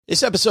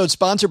This episode is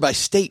sponsored by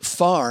State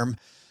Farm.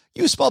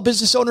 You a small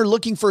business owner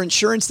looking for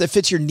insurance that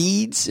fits your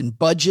needs and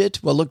budget?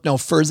 Well, look no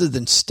further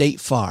than State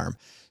Farm.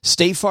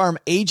 State Farm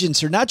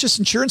agents are not just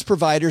insurance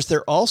providers,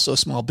 they're also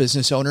small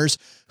business owners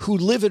who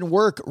live and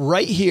work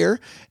right here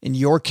in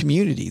your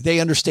community. They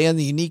understand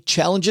the unique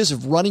challenges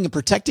of running and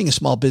protecting a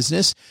small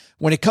business.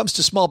 When it comes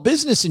to small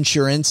business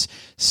insurance,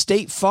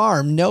 State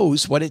Farm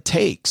knows what it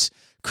takes.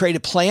 Create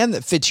a plan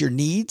that fits your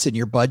needs and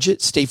your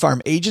budget. State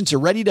Farm agents are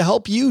ready to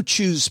help you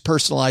choose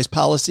personalized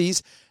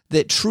policies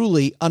that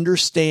truly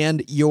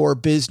understand your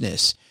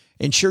business.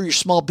 Insure your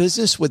small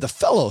business with a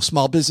fellow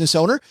small business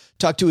owner.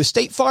 Talk to a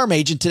State Farm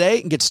agent today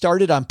and get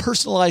started on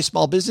personalized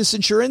small business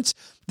insurance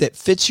that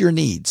fits your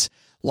needs.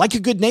 Like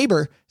a good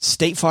neighbor,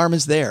 State Farm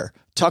is there.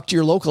 Talk to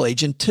your local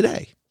agent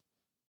today.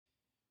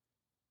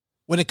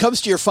 When it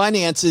comes to your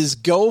finances,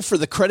 go for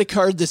the credit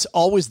card that's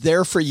always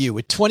there for you.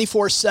 With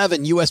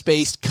 24/7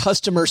 U.S.-based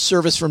customer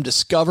service from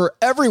Discover,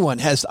 everyone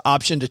has the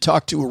option to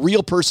talk to a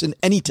real person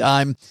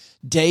anytime,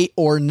 day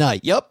or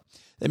night. Yep,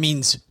 that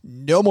means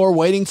no more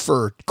waiting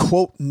for,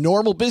 quote,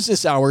 normal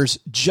business hours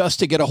just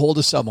to get a hold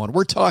of someone.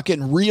 We're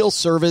talking real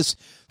service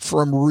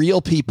from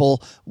real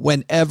people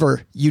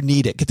whenever you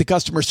need it. Get the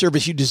customer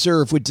service you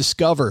deserve with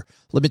Discover.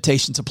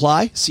 Limitations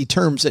apply. See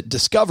terms at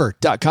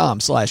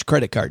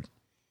discover.com/credit card.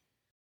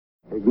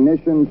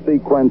 Ignition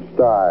sequence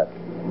start.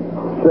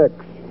 6,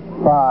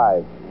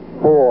 5,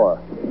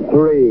 4,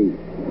 3,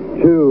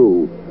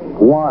 2,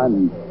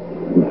 1,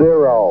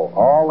 0.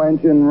 All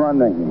engine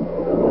running.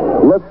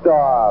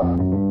 Liftoff.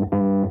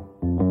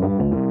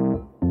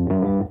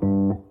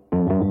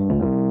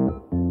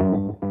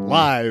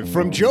 Live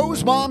from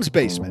Joe's mom's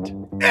basement,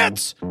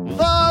 it's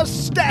the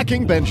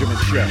Stacking Benjamin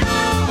Show.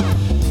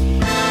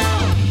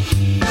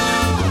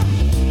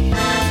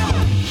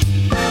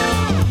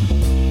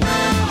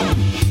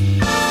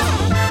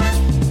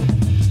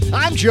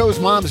 I'm Joe's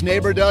mom's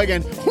neighbor, Doug,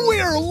 and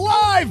we're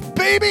live,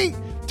 baby!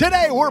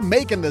 Today, we're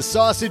making the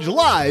sausage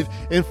live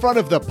in front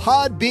of the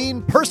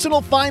Podbean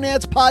Personal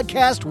Finance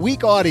Podcast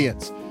Week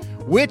audience,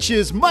 which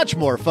is much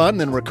more fun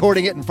than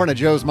recording it in front of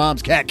Joe's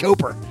mom's cat,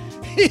 Cooper.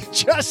 He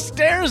just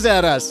stares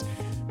at us,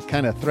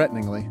 kind of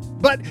threateningly.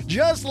 But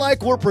just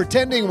like we're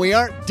pretending we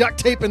aren't duct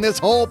taping this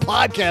whole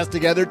podcast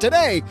together,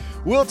 today,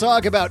 we'll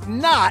talk about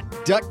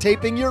not duct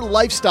taping your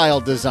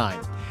lifestyle design.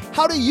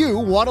 How do you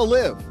want to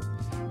live?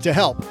 To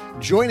help,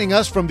 joining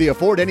us from the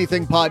Afford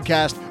Anything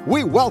podcast,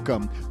 we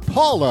welcome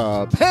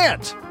Paula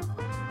Pant.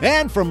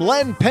 And from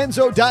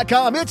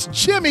lenpenzo.com, it's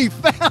Jimmy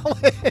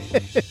Fallon.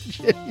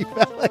 Jimmy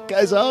Fallon,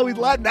 guys, always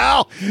laugh.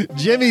 Now,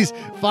 Jimmy's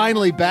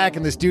finally back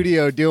in the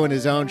studio doing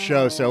his own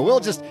show, so we'll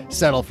just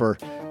settle for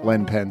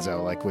Len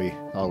Penzo like we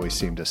always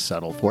seem to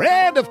settle for.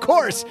 And, of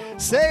course,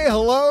 say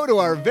hello to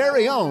our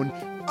very own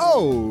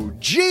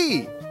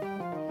OG.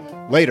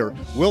 Later,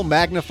 we'll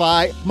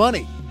magnify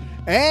money.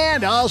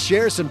 And I'll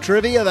share some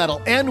trivia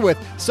that'll end with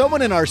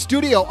someone in our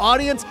studio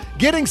audience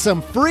getting some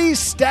free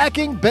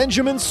Stacking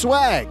Benjamin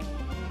swag.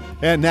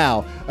 And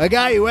now, a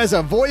guy who has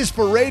a voice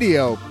for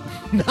radio,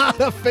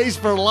 not a face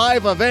for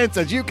live events,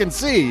 as you can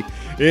see,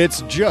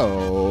 it's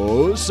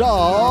Joe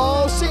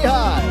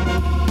Saul-Sehy.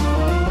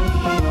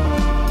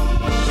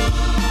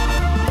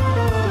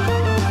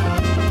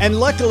 And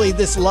luckily,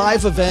 this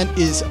live event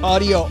is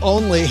audio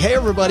only. Hey,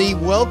 everybody.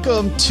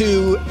 Welcome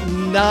to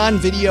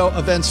Non-Video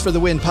Events for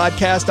the Win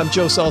podcast. I'm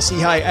Joe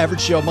Saul-Sehy,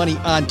 Average Joe Money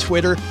on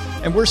Twitter.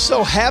 And we're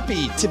so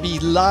happy to be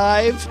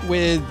live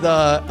with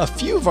a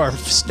few of our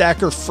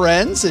stacker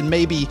friends and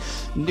maybe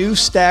new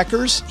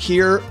stackers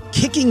here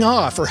kicking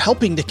off or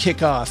helping to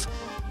kick off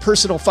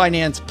Personal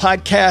Finance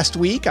Podcast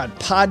Week on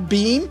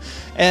Podbean.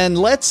 And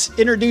let's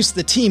introduce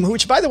the team,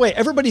 which, by the way,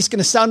 everybody's going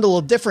to sound a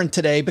little different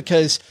today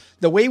because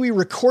the way we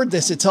record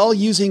this, it's all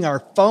using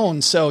our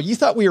phone. So you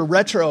thought we were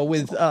retro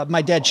with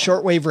my dad's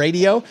shortwave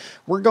radio.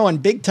 We're going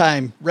big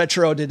time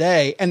retro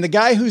today. And the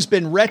guy who's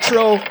been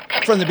retro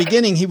from the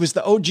beginning, he was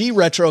the OG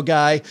retro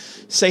guy.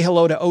 Say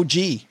hello to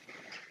OG.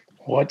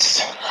 What's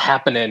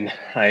happening?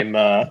 I'm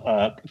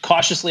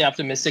cautiously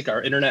optimistic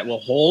our internet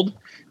will hold.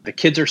 The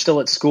kids are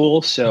still at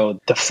school, so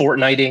the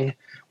fortnighting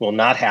will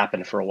not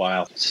happen for a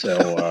while.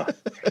 So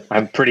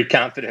I'm pretty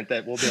confident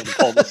that we'll be able to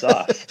pull this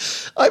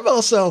off. I'm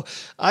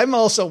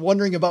also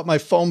wondering about my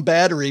phone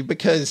battery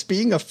because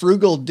being a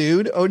frugal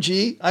dude,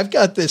 OG, I've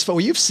got this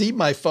phone. You've seen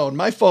my phone.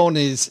 My phone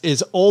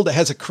is old. It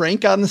has a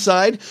crank on the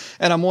side,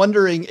 and I'm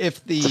wondering if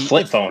it's a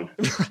flip phone.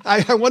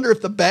 I wonder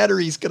if the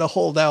battery's going to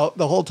hold out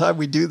the whole time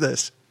we do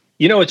this.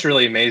 You know what's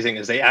really amazing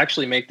is they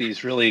actually make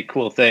these really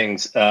cool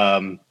things.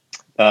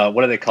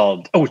 What are they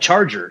called? Oh,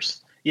 chargers.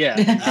 Yeah.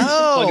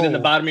 Plug it in the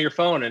bottom of your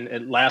phone and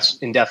it lasts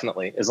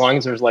indefinitely. As long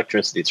as there's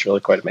electricity, it's really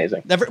quite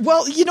amazing.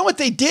 Well, you know what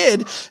they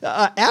did?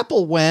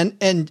 Apple went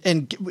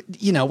and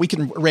you know, we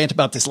can rant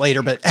about this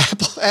later, but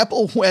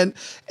Apple went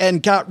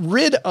and got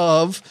rid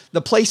of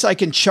the place I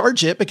can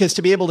charge it because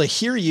to be able to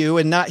hear you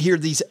and not hear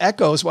these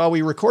echoes while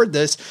we record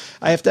this,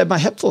 I have to have my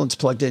headphones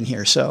plugged in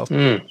here. So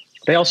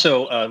They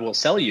also will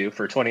sell you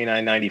for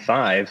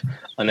 $29.95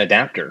 an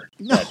adapter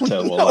that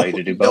will allow you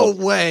to do both.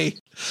 No way.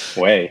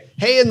 Way.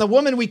 Hey, and the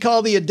woman we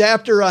call the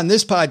adapter on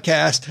this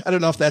podcast, I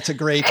don't know if that's a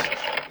great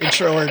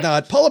intro or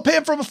not. Paula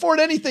Pam from Afford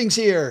Anything's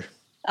here.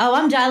 Oh,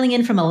 I'm dialing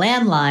in from a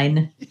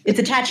landline. It's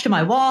attached to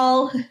my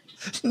wall.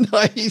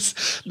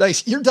 Nice.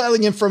 You're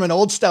dialing in from an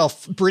old style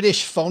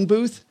British phone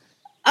booth?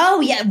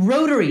 Oh, yeah,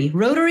 rotary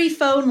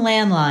phone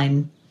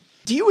landline.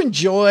 Do you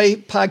enjoy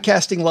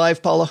podcasting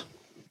live, Paula?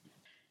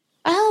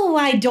 Oh,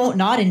 I don't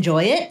not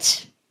enjoy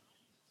it.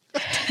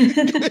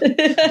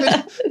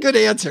 Good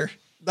answer.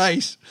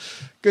 Nice.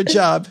 Good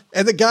job.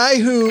 And the guy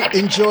who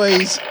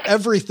enjoys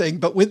everything,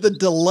 but with the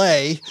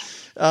delay,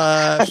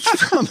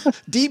 from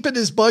deep in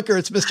his bunker,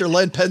 it's Mr.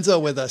 Len Penzo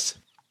with us.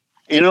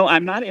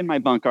 I'm not in my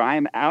bunker. I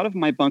am out of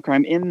my bunker.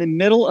 I'm in the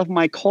middle of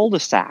my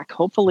cul-de-sac.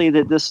 Hopefully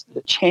that this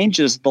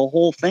changes the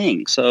whole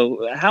thing.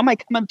 So how am I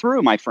coming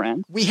through, my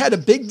friend? We had a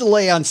big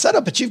delay on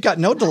setup, but you've got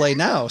no delay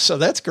now. So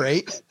that's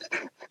great.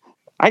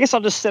 I guess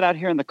I'll just sit out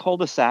here in the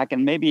cul-de-sac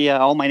and maybe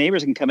all my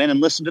neighbors can come in and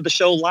listen to the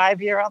show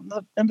live here out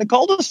in the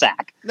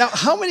cul-de-sac. Now,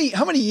 how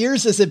many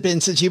years has it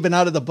been since you've been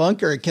out of the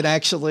bunker and can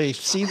actually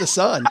see the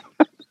sun?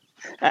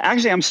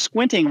 Actually, I'm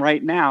squinting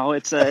right now.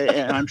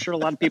 And I'm sure a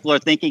lot of people are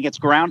thinking it's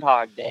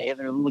Groundhog Day.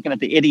 They're looking at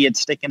the idiot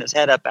sticking his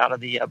head up out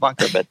of the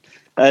bunker. But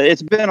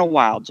it's been a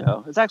while,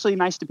 Joe. It's actually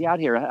nice to be out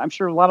here. I'm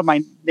sure a lot of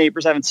my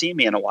neighbors haven't seen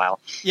me in a while.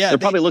 Yeah, they're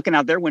probably looking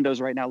out their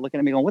windows right now, looking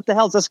at me going, what the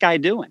hell is this guy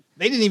doing?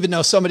 They didn't even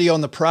know somebody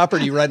owned the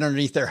property right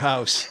underneath their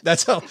house.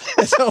 That's how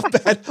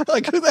bad.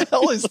 Like, who the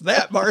hell is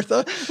that,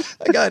 Martha?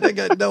 I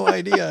got no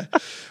idea.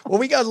 Well,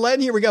 we got Len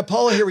here. We got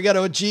Paula here. We got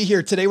OG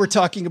here. Today we're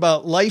talking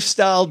about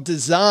lifestyle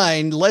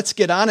design. Let's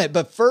get on it.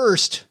 But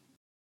first,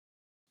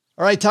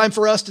 all right, time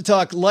for us to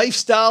talk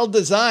lifestyle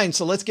design.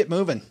 So let's get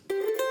moving.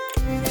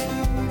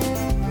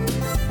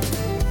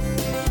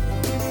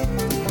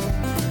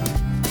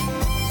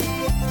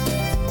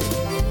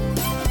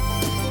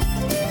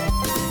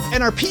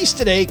 And our piece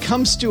today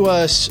comes to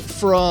us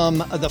from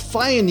the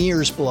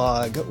Pioneers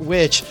blog,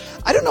 which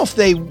I don't know if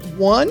they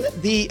won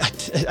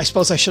I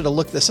suppose I should have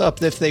looked this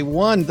up, if they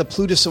won the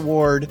Plutus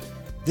Award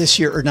this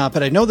year or not,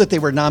 but I know that they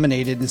were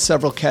nominated in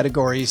several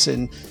categories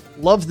and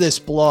love this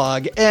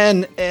blog.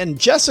 And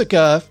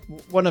Jessica,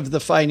 one of the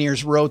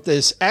Pioneers, wrote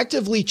this: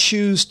 actively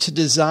choose to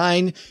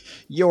design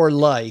your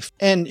life.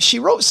 And she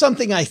wrote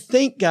something, I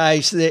think,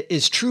 guys, that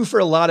is true for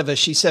a lot of us.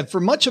 She said, for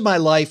much of my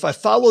life, I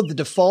followed the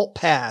default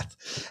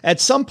path.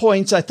 At some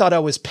points, I thought I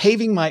was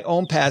paving my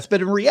own path,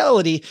 but in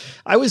reality,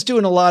 I was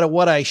doing a lot of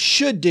what I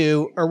should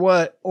do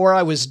or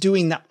I was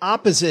doing the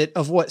opposite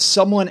of what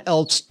someone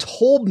else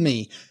told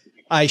me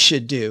I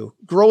should do.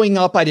 Growing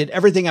up, I did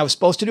everything I was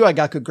supposed to do. I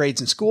got good grades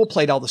in school,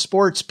 played all the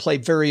sports,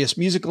 played various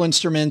musical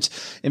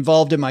instruments,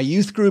 involved in my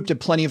youth group,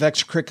 did plenty of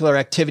extracurricular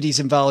activities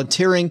and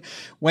volunteering,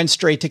 went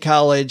straight to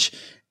college.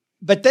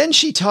 But then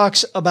she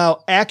talks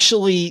about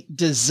actually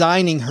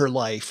designing her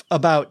life,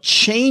 about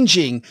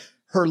changing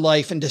her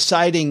life and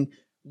deciding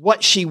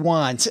what she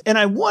wants. And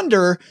I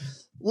wonder,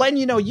 Len,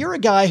 you're a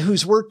guy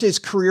who's worked his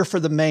career for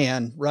the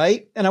man,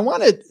 right? And I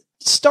want to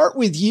start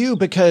with you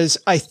because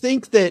I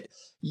think that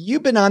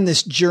you've been on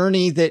this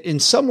journey that in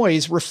some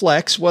ways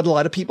reflects what a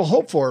lot of people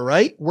hope for,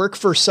 right? Work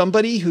for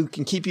somebody who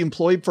can keep you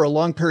employed for a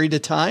long period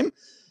of time.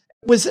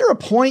 Was there a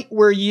point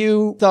where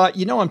you thought,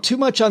 I'm too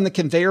much on the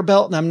conveyor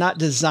belt and I'm not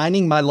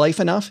designing my life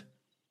enough?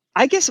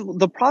 I guess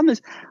the problem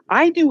is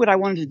I knew what I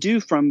wanted to do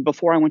from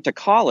before I went to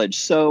college.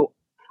 So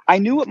I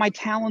knew what my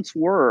talents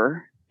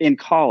were in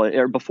college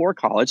or before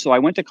college. So I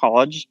went to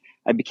college,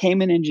 I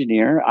became an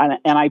engineer,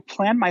 and I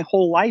planned my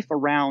whole life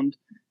around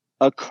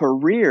a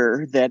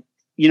career that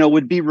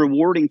would be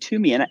rewarding to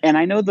me. And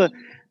I know the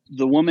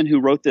woman who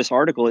wrote this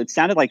article, it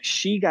sounded like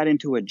she got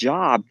into a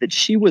job that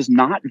she was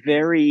not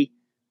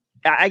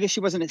I guess she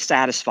wasn't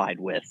satisfied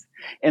with.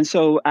 And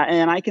so,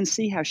 and I can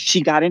see how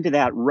she got into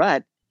that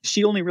rut.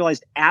 She only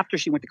realized after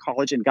she went to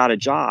college and got a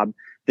job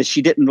that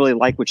she didn't really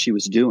like what she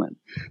was doing.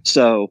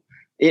 So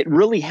it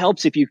really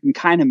helps if you can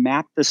kind of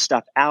map this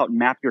stuff out,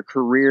 map your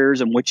careers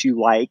and what you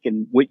like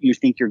and what you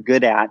think you're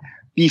good at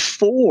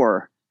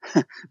before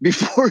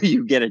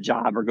you get a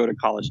job or go to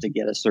college to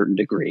get a certain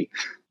degree.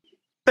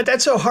 But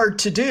that's so hard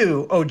to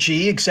do, OG,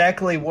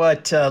 exactly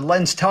what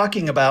Len's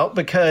talking about,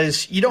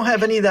 because you don't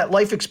have any of that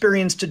life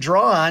experience to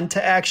draw on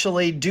to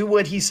actually do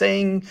what he's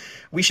saying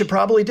we should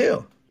probably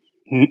do.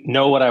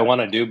 Know what I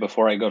want to do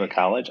before I go to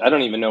college? I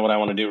don't even know what I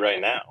want to do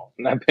right now.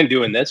 And I've been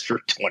doing this for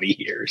 20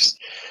 years.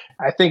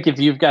 I think if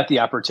you've got the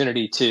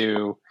opportunity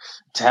to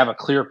have a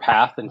clear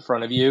path in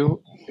front of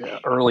you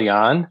early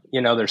on,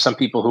 there's some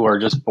people who are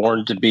just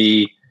born to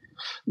be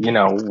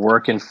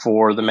working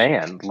for the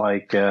man,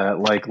 like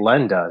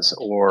Len does,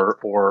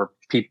 or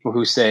people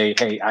who say,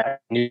 hey, I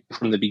knew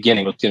from the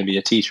beginning I was going to be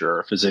a teacher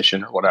or a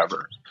physician or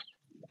whatever.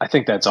 I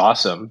think that's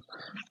awesome.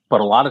 But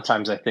a lot of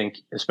times I think,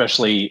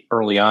 especially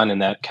early on in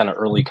that kind of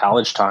early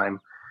college time,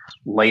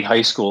 late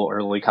high school,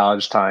 early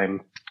college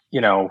time,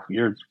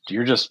 you're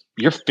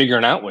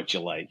figuring out what you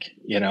like.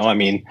 I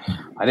mean,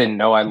 I didn't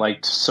know I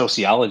liked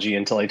sociology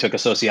until I took a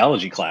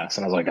sociology class,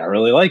 and I was like, I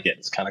really like it.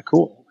 It's kind of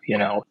cool.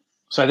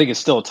 So I think it's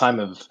still a time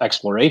of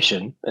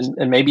exploration,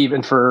 and maybe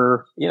even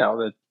for,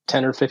 the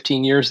 10 or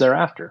 15 years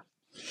thereafter.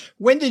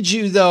 When did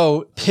you,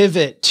 though,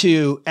 pivot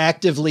to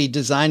actively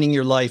designing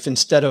your life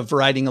instead of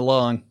riding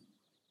along?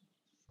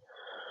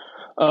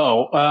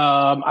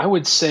 I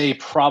would say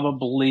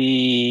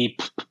probably,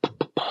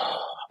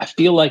 I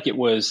feel like it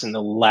was in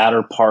the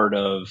latter part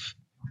of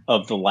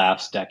the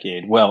last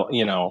decade. Well,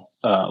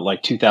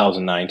 like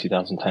 2009,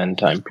 2010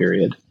 time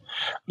period.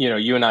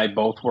 You and I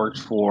both worked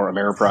for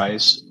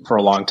Ameriprise for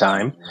a long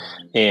time.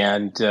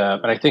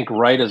 But I think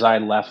right as I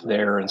left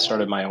there and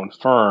started my own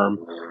firm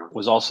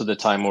was also the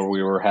time where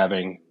we were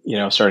having,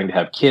 starting to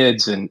have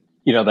kids, and,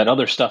 that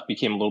other stuff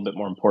became a little bit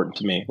more important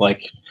to me,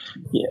 like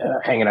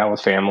hanging out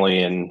with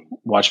family and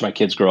watching my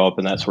kids grow up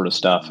and that sort of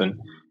stuff. And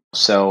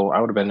so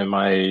I would have been in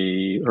my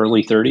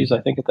early 30s,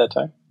 I think, at that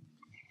time.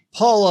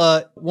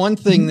 Paula, one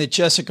thing that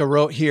Jessica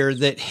wrote here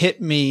that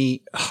hit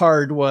me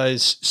hard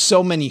was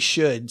so many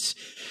shoulds.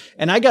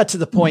 And I got to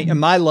the point in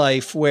my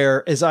life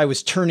where, as I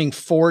was turning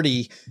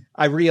 40,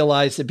 I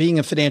realized that being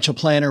a financial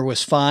planner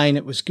was fine.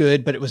 It was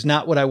good, but it was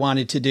not what I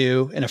wanted to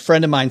do. And a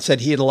friend of mine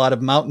said he had a lot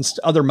of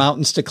other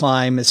mountains to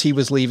climb as he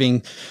was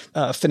leaving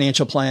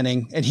financial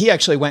planning. And he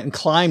actually went and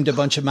climbed a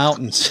bunch of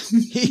mountains.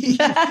 he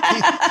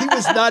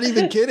was not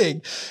even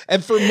kidding.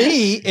 And for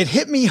me, it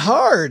hit me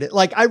hard.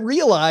 Like, I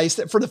realized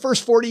that for the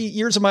first 40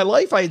 years of my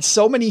life, I had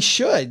so many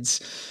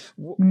shoulds.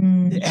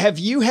 Have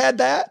you had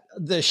that,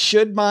 the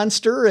should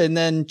monster, and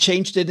then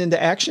changed it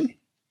into action?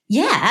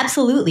 Yeah,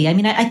 absolutely. I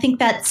mean, I think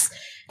that's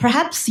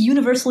perhaps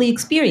universally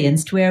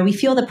experienced, where we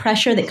feel the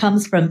pressure that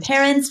comes from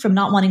parents, from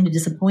not wanting to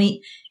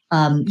disappoint,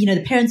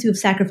 the parents who have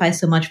sacrificed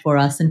so much for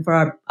us and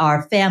for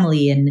our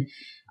family and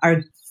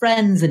our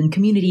friends and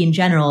community in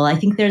general. I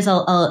think there's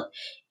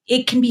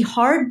it can be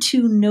hard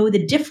to know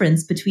the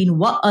difference between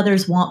what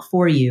others want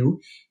for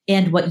you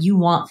and what you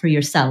want for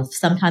yourself.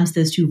 Sometimes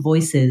those two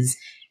voices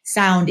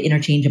sound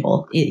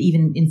interchangeable,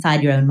 even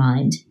inside your own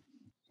mind.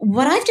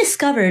 What I've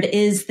discovered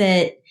is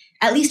that,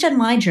 at least on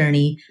my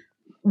journey,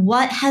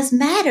 what has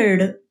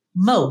mattered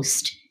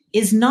most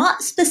is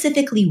not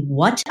specifically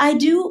what I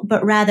do,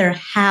 but rather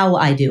how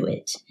I do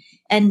it.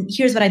 And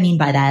here's what I mean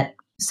by that.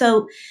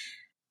 So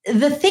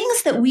the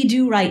things that we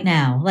do right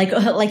now, like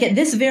at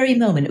this very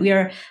moment, we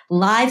are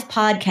live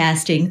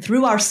podcasting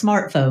through our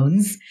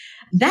smartphones.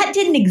 That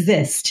didn't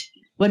exist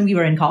when we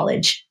were in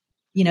college.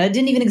 It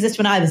didn't even exist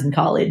when I was in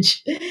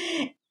college.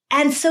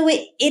 And so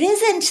it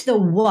isn't the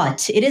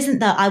what. It isn't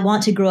the I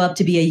want to grow up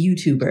to be a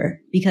YouTuber,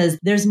 because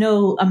there's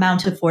no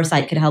amount of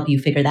foresight could help you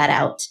figure that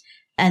out.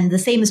 And the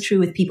same is true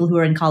with people who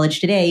are in college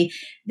today.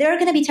 There are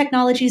going to be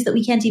technologies that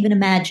we can't even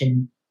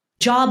imagine,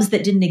 jobs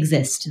that didn't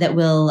exist that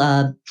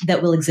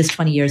will exist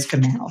 20 years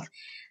from now.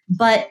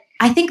 But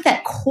I think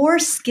that core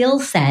skill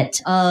set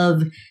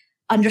of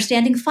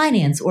understanding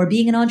finance, or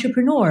being an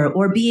entrepreneur,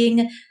 or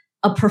being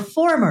a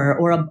performer,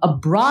 or a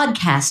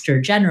broadcaster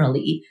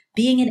generally,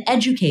 being an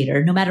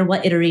educator, no matter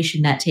what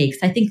iteration that takes.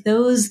 I think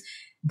those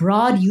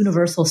broad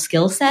universal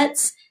skill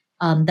sets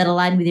that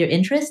align with your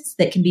interests,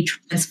 that can be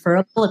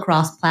transferable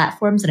across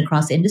platforms and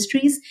across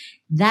industries,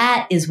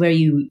 that is where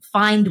you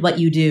find what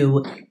you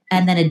do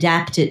and then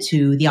adapt it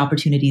to the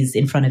opportunities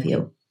in front of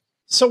you.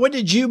 So when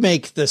did you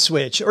make the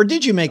switch? Or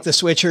did you make the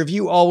switch? Or have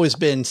you always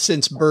been,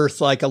 since birth,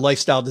 like a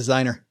lifestyle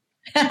designer?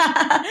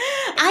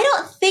 I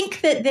don't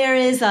think that there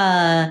is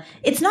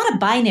it's not a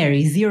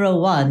binary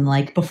 0-1,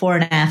 like before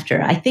and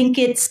after. I think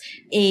it's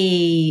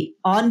a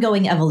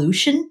ongoing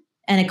evolution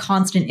and a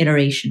constant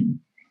iteration.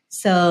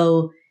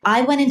 So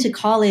I went into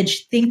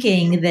college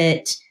thinking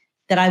that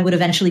I would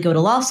eventually go to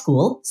law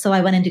school. So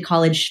I went into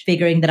college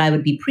figuring that I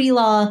would be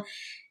pre-law.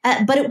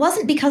 But it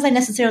wasn't because I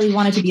necessarily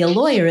wanted to be a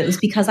lawyer. It was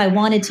because I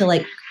wanted to,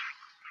 like,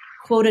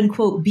 quote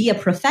unquote, be a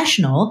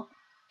professional.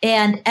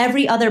 And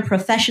every other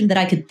profession that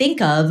I could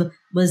think of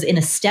was in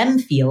a STEM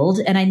field.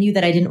 And I knew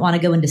that I didn't want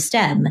to go into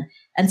STEM.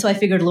 And so I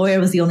figured lawyer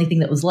was the only thing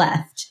that was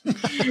left.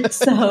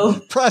 So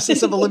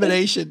process of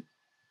elimination.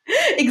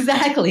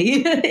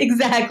 Exactly.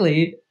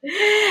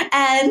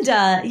 And,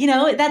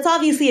 that's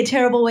obviously a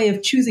terrible way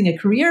of choosing a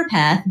career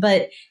path,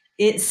 but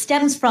it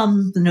stems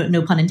from,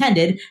 no pun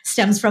intended,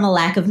 stems from a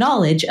lack of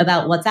knowledge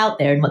about what's out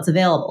there and what's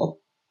available.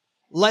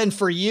 Len,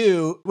 for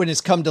you, when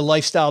it's come to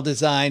lifestyle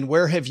design,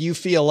 where have you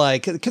feel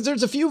like, because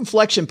there's a few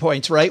inflection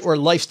points, right, where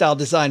lifestyle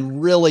design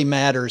really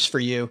matters for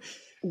you.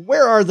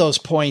 Where are those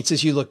points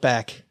as you look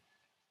back?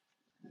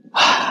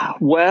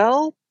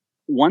 Well,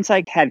 once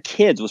I had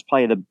kids was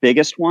probably the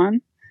biggest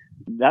one.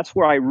 That's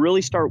where I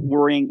really start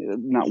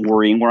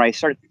where I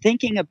start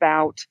thinking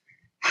about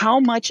how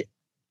much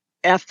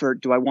effort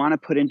do I want to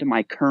put into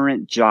my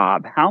current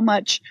job? How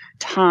much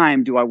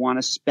time do I want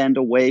to spend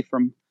away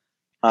from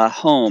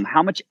home?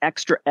 How much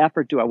extra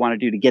effort do I want to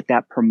do to get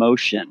that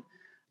promotion?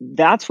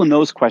 That's when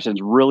those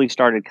questions really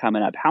started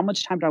coming up. How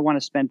much time do I want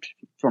to spend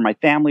for my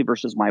family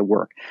versus my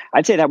work?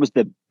 I'd say that was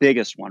the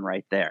biggest one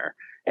right there.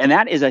 And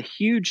that is a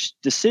huge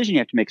decision you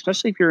have to make,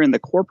 especially if you're in the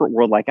corporate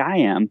world like I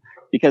am,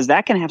 because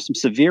that can have some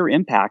severe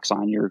impacts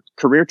on your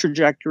career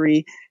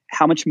trajectory,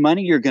 how much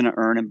money you're going to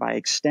earn, and by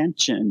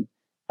extension,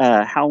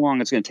 how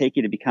long it's going to take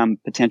you to become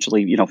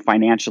potentially,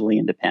 financially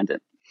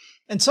independent.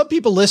 And some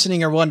people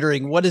listening are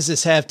wondering, what does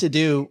this have to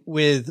do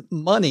with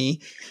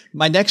money?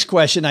 My next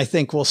question, I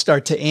think, will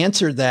start to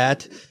answer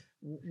that.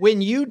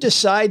 When you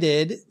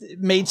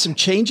made some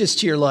changes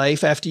to your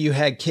life after you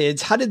had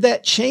kids, how did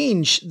that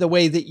change the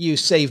way that you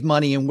save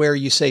money and where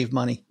you save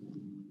money?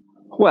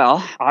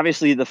 Well,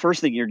 obviously, the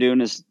first thing you're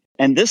doing is,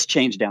 and this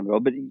changed down the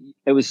road, but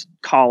it was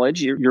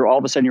college. You're all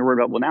of a sudden you're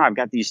worried about, well, now I've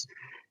got these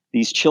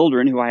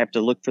children who I have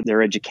to look for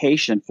their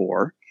education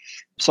for.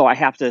 So I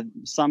have to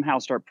somehow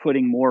start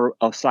putting more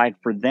aside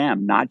for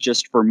them, not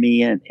just for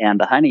me and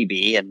the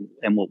honeybee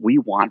and what we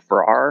want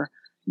for our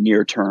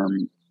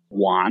near-term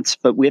wants,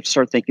 but we have to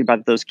start thinking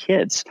about those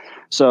kids.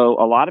 So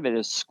a lot of it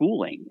is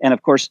schooling. And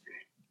of course,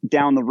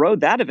 down the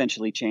road, that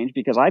eventually changed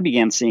because I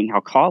began seeing how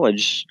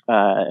college,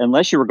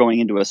 unless you were going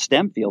into a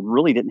STEM field,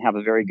 really didn't have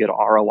a very good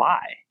ROI.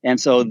 And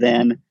so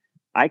then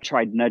I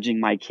tried nudging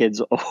my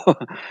kids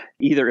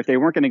either if they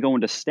weren't going to go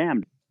into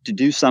STEM to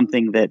do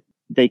something that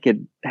they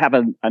could have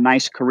a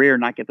nice career,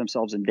 not get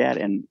themselves in debt.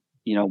 And,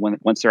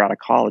 once they're out of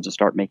college and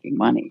start making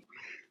money.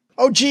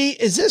 Oh, gee,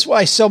 is this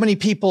why so many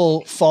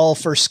people fall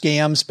for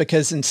scams?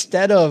 Because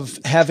instead of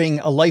having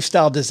a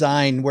lifestyle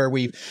design where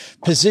we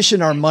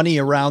position our money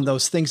around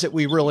those things that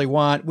we really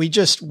want, we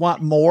just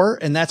want more.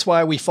 And that's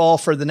why we fall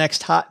for the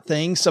next hot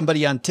thing.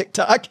 Somebody on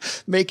TikTok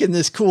making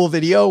this cool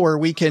video where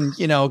we can,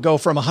 go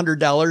from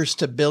 $100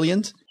 to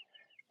billions.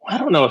 I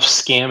don't know if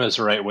scam is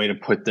the right way to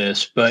put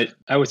this, but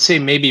I would say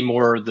maybe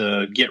more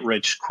the get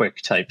rich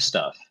quick type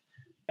stuff.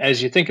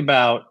 As you think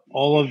about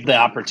all of the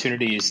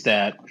opportunities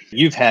that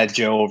you've had,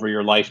 Joe, over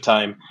your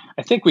lifetime,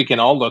 I think we can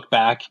all look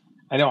back.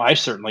 I know I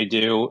certainly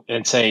do,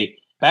 and say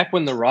back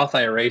when the Roth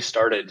IRA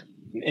started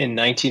in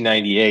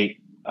 1998,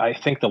 I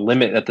think the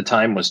limit at the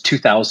time was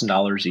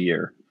 $2,000 a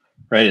year,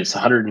 right? It's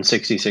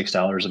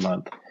 $166 a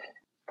month.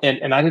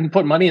 And I didn't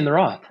put money in the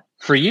Roth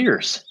for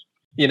years,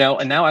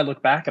 and now I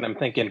look back and I'm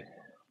thinking,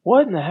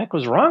 what in the heck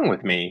was wrong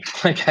with me?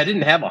 Like I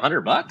didn't have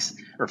 $100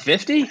 or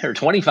 50 or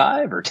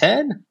 25 or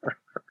 10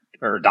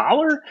 or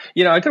 $1,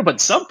 I could have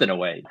put something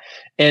away.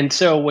 And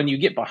so when you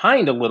get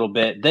behind a little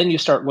bit, then you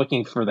start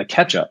looking for the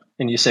catch up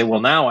and you say, well,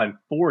 now I'm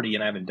 40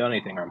 and I haven't done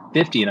anything, or I'm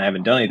 50 and I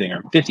haven't done anything, or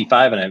I'm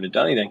 55 and I haven't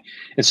done anything.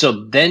 And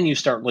so then you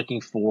start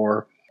looking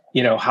for,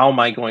 how am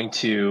I going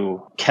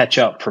to catch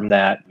up from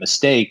that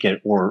mistake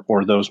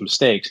or those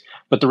mistakes?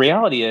 But the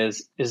reality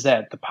is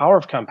that the power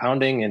of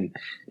compounding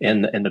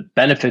and the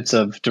benefits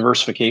of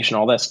diversification,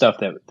 all that stuff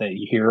that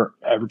you hear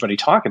everybody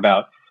talk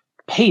about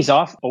pays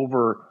off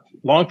over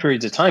long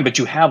periods of time, but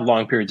you have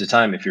long periods of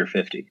time if you're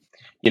 50.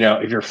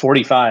 If you're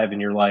 45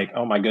 and you're like,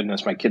 oh my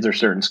goodness, my kids are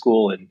starting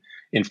school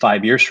in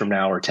 5 years from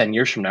now or 10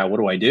 years from now, what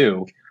do I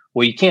do?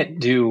 Well, you can't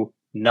do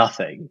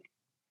nothing.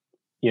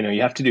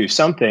 You have to do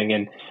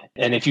something.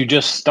 And if you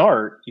just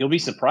start, you'll be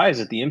surprised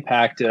at the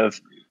impact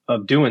of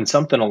doing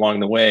something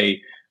along the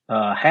way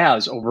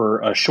has over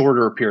a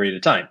shorter period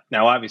of time.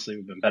 Now, obviously, it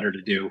would have been better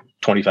to do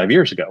 25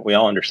 years ago. We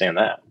all understand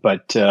that.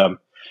 But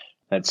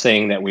that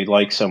saying that we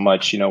like so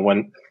much,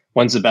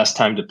 when's the best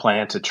time to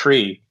plant a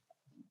tree?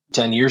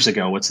 10 years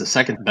ago, what's the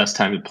second best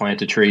time to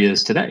plant a tree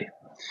is today.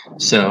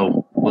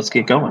 So let's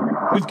get going.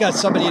 We've got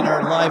somebody in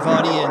our live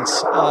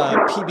audience,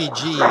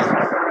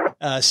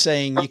 PBG,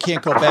 saying you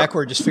can't go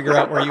backward, just figure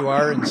out where you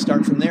are and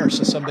start from there.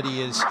 So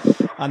somebody is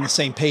on the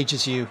same page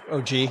as you,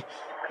 OG.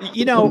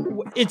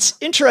 It's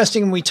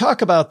interesting when we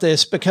talk about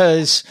this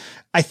because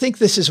I think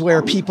this is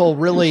where people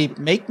really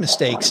make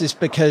mistakes is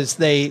because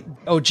they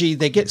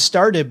get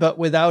started, but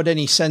without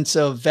any sense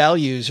of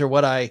values or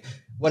what I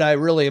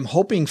really am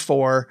hoping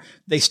for.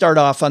 They start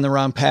off on the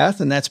wrong path.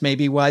 And that's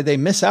maybe why they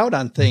miss out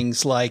on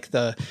things like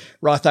the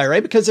Roth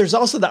IRA, because there's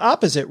also the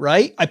opposite,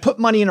 right? I put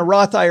money in a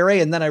Roth IRA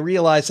and then I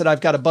realize that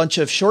I've got a bunch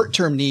of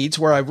short-term needs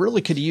where I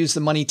really could use the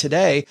money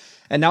today.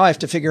 And now I have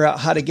to figure out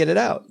how to get it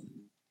out.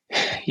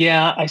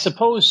 Yeah, I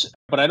suppose,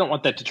 but I don't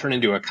want that to turn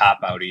into a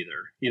cop-out either.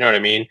 You know what I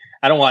mean?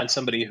 I don't want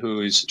somebody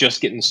who's just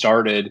getting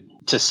started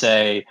to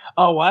say,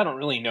 oh, well, I don't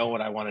really know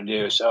what I want to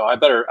do, so I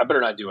better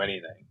not do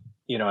anything.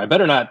 I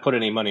better not put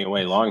any money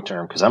away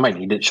long-term because I might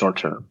need it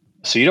short-term.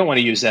 So you don't want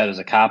to use that as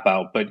a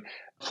cop-out, but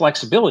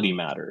flexibility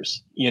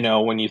matters.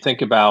 When you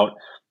think about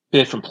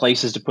different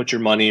places to put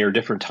your money or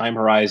different time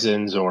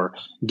horizons or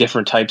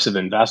different types of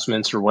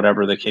investments or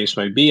whatever the case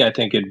might be, I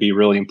think it'd be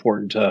really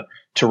important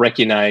to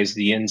recognize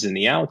the ins and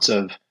the outs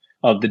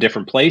of the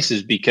different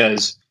places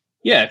because,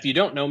 yeah, if you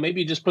don't know,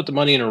 maybe you just put the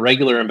money in a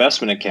regular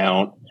investment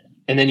account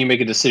and then you make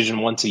a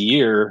decision once a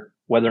year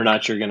whether or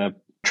not you're going to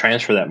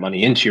transfer that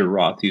money into your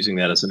Roth, using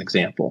that as an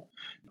example.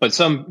 But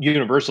some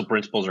universal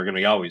principles are going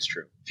to be always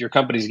true. If your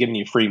company's giving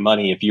you free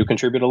money, if you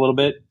contribute a little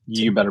bit,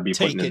 you better be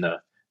putting in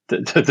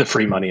the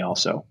free money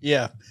also.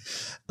 Yeah.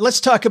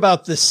 Let's talk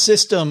about the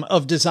system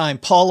of design.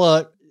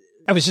 Paula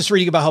I was just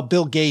reading about how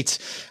Bill Gates,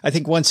 I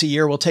think once a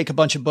year, will take a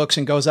bunch of books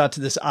and goes out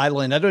to this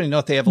island. I don't even know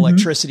if they have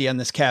electricity on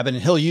this cabin,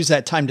 and he'll use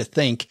that time to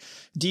think.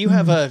 Do you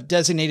have a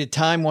designated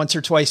time once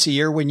or twice a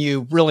year when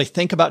you really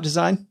think about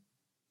design?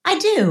 I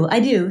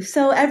do.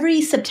 So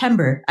every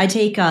September, I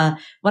take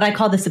what I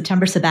call the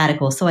September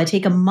sabbatical. So I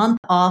take a month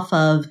off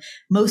of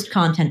most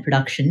content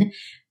production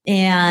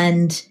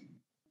and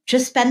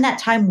just spend that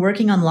time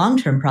working on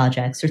long-term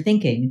projects or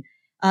thinking.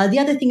 The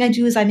other thing I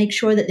do is I make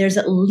sure that there's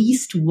at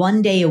least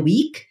one day a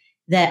week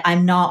that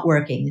I'm not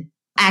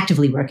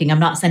actively working. I'm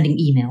not sending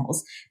emails,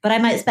 but I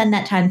might spend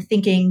that time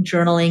thinking,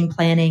 journaling,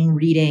 planning,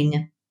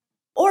 reading,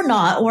 or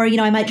not. Or,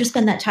 I might just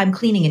spend that time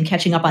cleaning and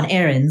catching up on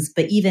errands.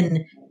 But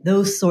even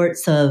those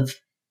sorts of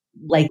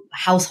like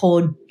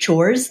household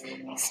chores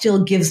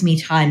still gives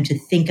me time to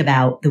think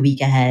about the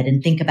week ahead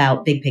and think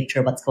about big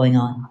picture, what's going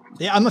on.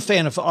 Yeah, I'm a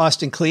fan of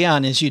Austin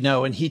Kleon, as you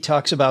know, and he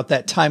talks about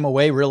that time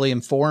away really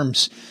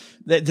informs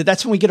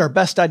that's when we get our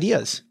best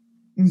ideas.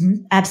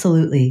 Mm-hmm,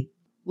 absolutely.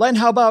 Len,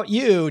 how about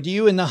you? Do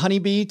you and the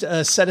Honeybee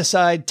set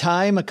aside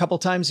time a couple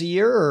times a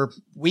year or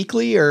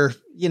weekly or,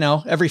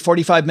 every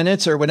 45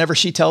 minutes or whenever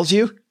she tells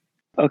you?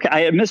 Okay,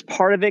 I missed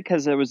part of it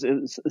because it was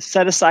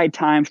set aside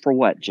time for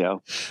what,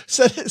 Joe?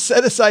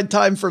 Set aside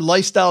time for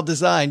lifestyle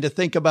design to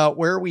think about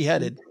where are we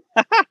headed.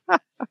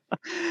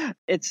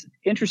 It's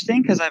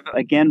interesting because I've,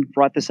 again,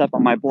 brought this up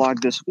on my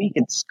blog this week.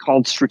 It's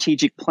called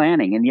strategic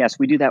planning. And yes,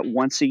 we do that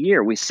once a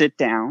year. We sit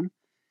down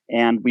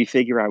and we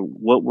figure out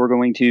what we're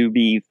going to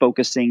be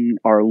focusing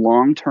our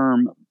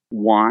long-term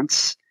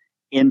wants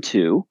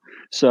into.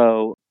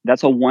 So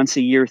that's a once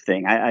a year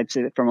thing. I'd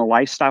say that from a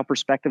lifestyle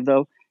perspective,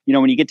 though,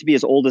 when you get to be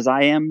as old as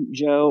I am,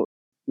 Joe,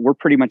 we're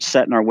pretty much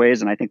set in our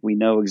ways. And I think we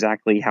know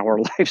exactly how our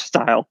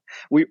lifestyle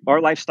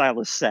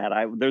is set.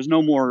 There's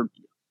no more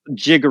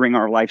jiggering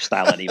our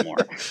lifestyle anymore.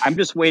 I'm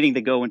just waiting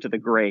to go into the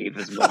grave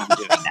is what I'm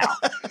doing now.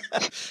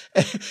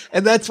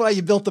 And that's why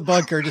you built the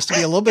bunker, just to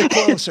be a little bit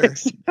closer.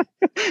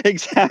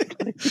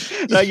 Exactly.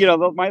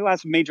 My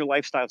last major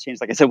lifestyle change,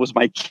 like I said, was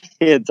my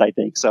kids, I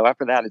think. So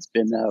after that, it's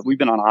been, we've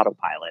been on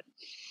autopilot.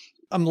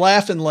 I'm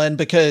laughing, Len,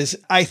 because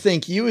I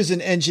think you as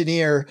an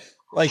engineer,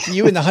 like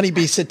you and the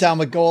Honeybee sit down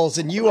with goals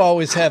and you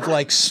always have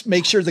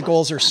make sure the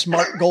goals are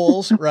SMART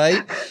goals,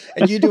 right?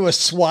 And you do a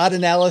SWOT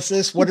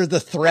analysis. What are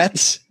the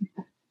threats?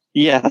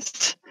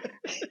 Yes.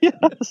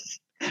 Yes.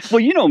 Well,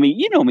 you know me.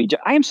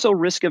 I am so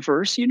risk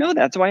averse.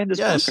 That's why I have this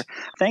bunker.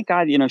 Thank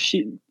God,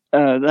 the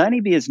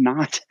Honeybee is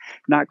not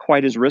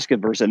quite as risk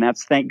averse, and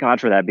thank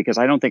God for that, because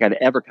I don't think I'd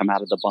ever come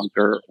out of the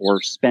bunker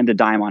or spend a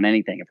dime on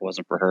anything if it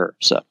wasn't for her.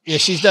 So yeah,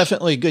 she's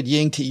definitely a good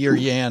yin to your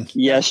yang.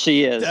 Yes,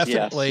 she is.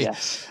 Definitely.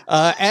 Yes.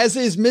 As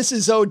is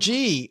Mrs.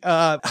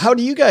 OG. How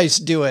do you guys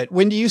do it?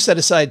 When do you set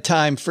aside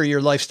time for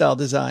your lifestyle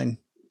design?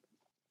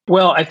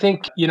 Well, I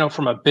think,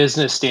 from a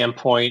business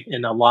standpoint,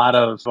 and a lot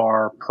of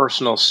our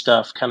personal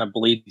stuff kind of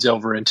bleeds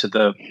over into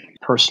the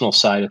personal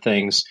side of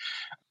things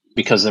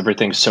because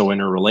everything's so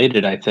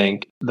interrelated. I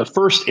think the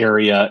first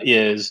area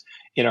is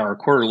in our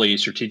quarterly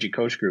strategic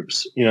coach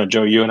groups.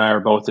 Joe, you and I are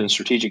both in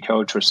strategic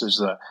coach, which is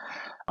the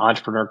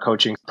entrepreneur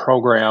coaching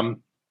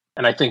program.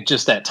 And I think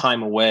just that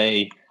time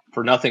away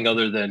for nothing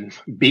other than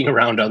being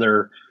around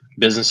other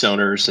business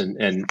owners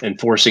and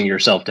forcing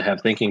yourself to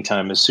have thinking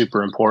time is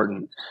super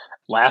important.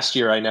 Last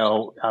year, I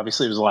know,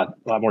 obviously, it was a lot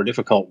more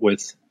difficult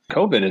with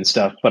COVID and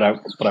stuff, but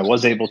I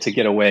was able to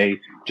get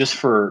away just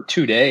for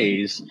 2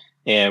 days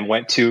and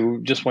went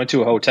to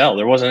a hotel.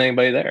 There wasn't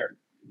anybody there,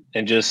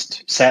 and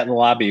just sat in the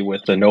lobby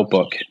with a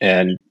notebook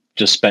and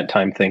just spent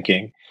time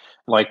thinking.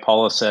 Like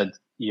Paula said,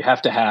 you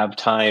have to have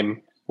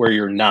time where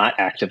you're not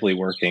actively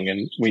working,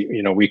 and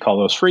we call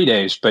those free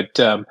days. But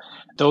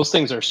those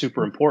things are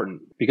super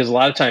important because a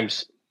lot of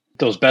times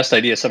those best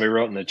ideas, somebody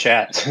wrote in the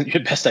chat,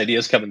 your best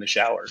ideas come in the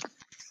shower.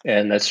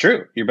 And that's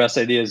true. Your best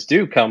ideas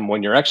do come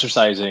when you're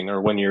exercising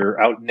or when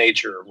you're out in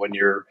nature, when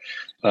you're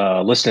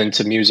listening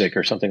to music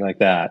or something like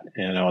that.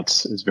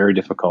 It's very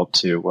difficult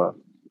to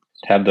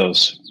have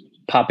those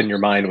pop in your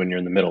mind when you're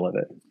in the middle of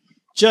it.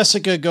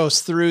 Jessica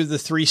goes through the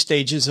 3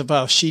 stages of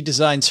how she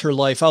designs her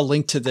life. I'll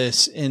link to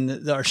this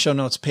in our show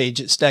notes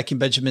page at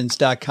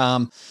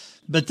stackingbenjamins.com.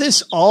 But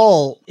this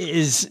all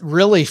is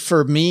really,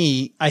 for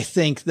me, I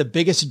think the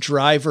biggest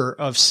driver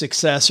of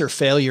success or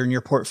failure in your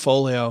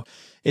portfolio.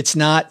 It's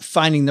not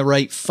finding the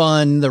right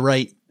fund, the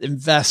right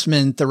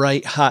investment, the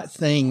right hot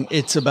thing.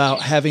 It's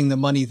about having the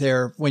money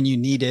there when you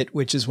need it,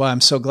 which is why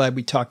I'm so glad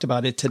we talked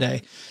about it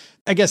today.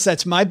 I guess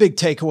that's my big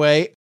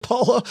takeaway.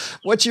 Paula,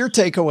 what's your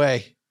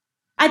takeaway?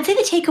 I'd say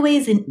the takeaway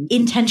is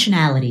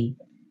intentionality,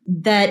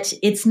 that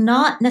it's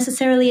not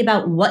necessarily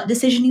about what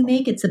decision you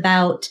make. It's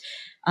about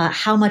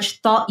how much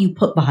thought you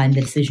put behind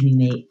the decision you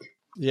make.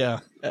 Yeah.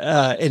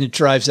 And it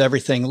drives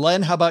everything.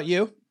 Len, how about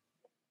you?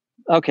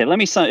 Okay,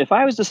 if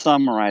I was to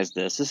summarize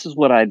this is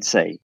what I'd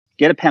say.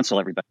 Get a pencil,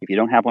 everybody, if you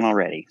don't have one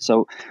already.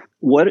 So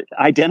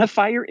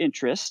identify your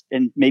interests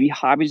and maybe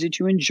hobbies that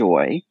you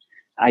enjoy.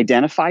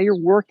 Identify your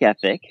work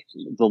ethic,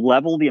 the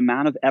level, the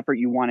amount of effort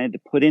you wanted to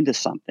put into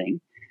something.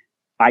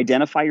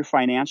 Identify your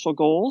financial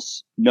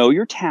goals, know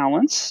your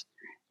talents,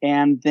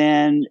 and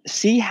then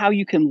see how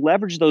you can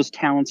leverage those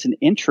talents and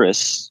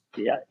interests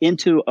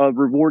into a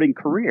rewarding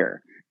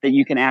career that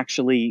you can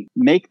actually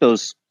make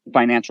those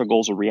financial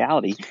goals a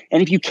reality.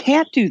 And if you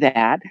can't do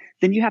that,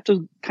 then you have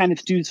to kind of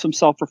do some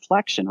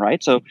self-reflection,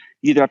 right? So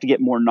you either have to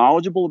get more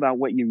knowledgeable about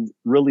what you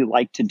really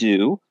like to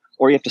do,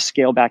 or you have to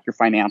scale back your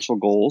financial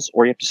goals,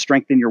 or you have to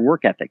strengthen your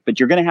work ethic. But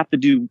you're going to have to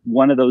do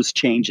one of those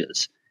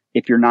changes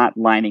if you're not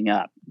lining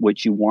up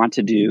what you want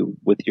to do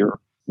with your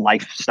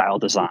lifestyle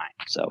design.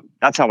 So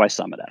that's how I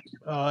sum it up.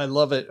 Oh, I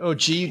love it. Oh,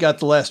 gee, you got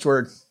the last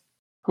word.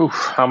 Oof,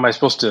 how am I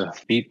supposed to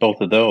beat both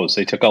of those?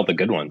 They took all the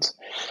good ones.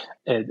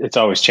 It's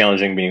always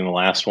challenging being the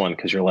last one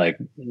because you're like,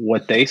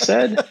 what they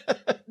said?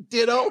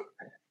 Ditto.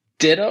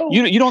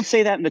 You don't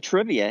say that in the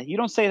trivia.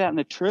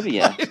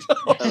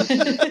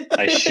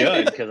 I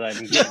should, because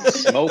I'm getting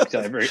smoked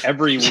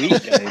every week.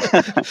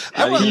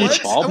 I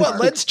want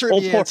Len's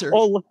trivia answer.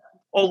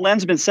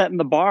 Len's been setting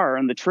the bar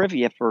on the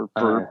trivia for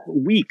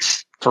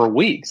weeks. For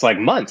weeks, like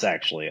months,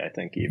 actually, I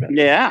think even.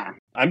 Yeah.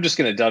 I'm just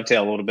going to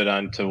dovetail a little bit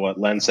onto what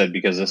Len said,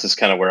 because this is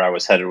kind of where I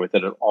was headed with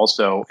it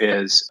also,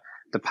 is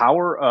the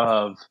power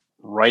of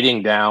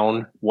writing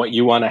down what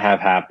you want to have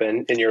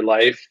happen in your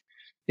life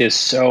is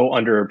so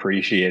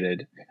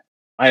underappreciated.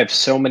 I have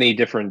so many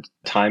different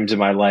times in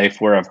my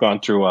life where I've gone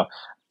through a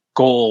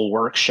goal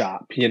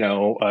workshop,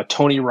 a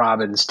Tony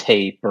Robbins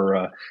tape, or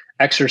a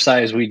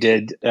exercise we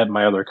did at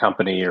my other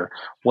company, or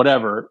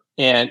whatever.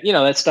 And,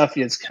 that stuff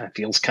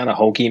feels kind of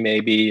hokey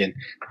maybe. And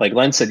like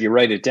Len said, you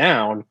write it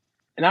down.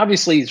 And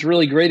obviously it's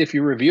really great if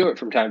you review it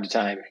from time to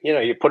time.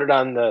 You put it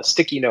on the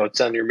sticky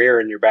notes on your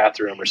mirror in your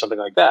bathroom or something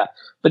like that.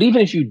 But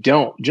even if you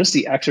don't, just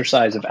the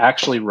exercise of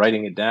actually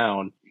writing it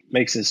down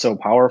makes it so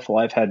powerful.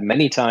 I've had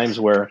many times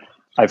where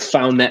I've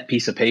found that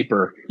piece of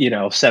paper,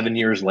 7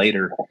 years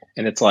later,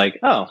 and it's like,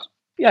 oh,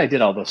 yeah, I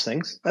did all those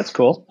things. That's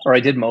cool. Or I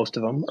did most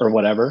of them, or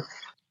whatever.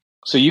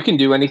 So you can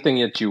do anything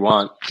that you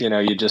want.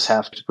 You just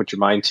have to put your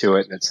mind to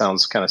it. And it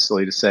sounds kind of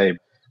silly to say,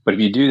 but if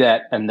you do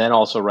that and then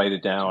also write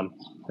it down,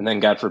 and then,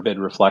 God forbid,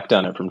 reflect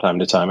on it from time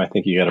to time, I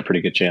think you got a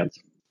pretty good chance.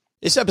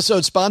 This episode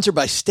is sponsored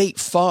by State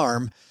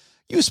Farm.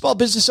 You a small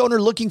business owner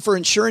looking for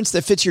insurance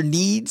that fits your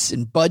needs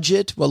and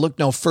budget? Well, look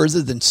no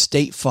further than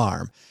State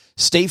Farm.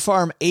 State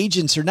Farm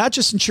agents are not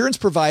just insurance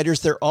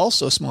providers, they're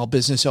also small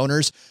business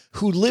owners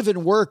who live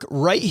and work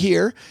right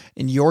here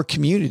in your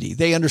community.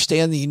 They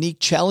understand the unique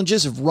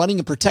challenges of running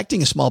and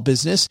protecting a small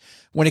business.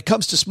 When it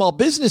comes to small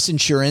business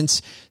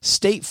insurance,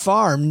 State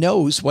Farm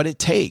knows what it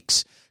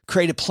takes.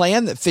 Create a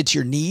plan that fits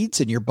your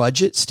needs and your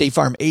budget. State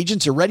Farm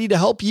agents are ready to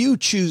help you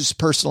choose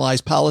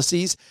personalized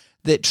policies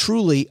that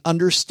truly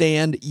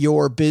understand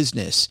your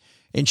business.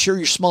 Insure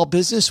your small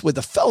business with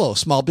a fellow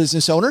small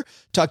business owner.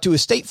 Talk to a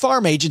State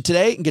Farm agent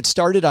today and get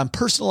started on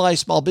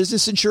personalized small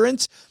business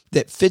insurance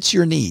that fits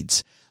your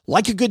needs.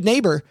 Like a good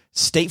neighbor,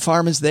 State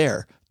Farm is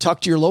there.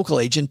 Talk to your local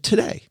agent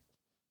today.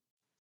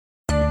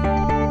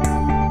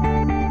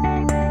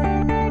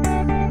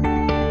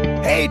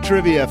 Hey,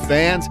 trivia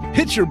fans,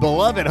 it's your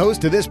beloved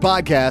host of this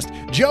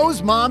podcast,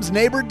 Joe's mom's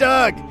neighbor,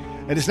 Doug.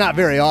 And it's not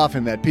very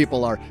often that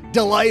people are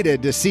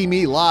delighted to see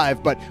me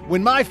live, but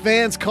when my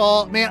fans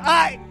call, man,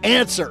 I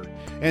answer.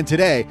 And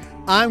today,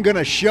 I'm going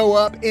to show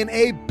up in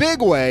a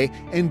big way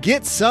and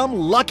get some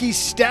lucky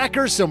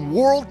stacker, some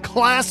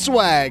world-class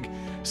swag.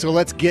 So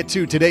let's get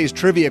to today's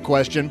trivia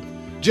question.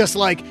 Just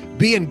like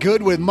being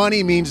good with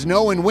money means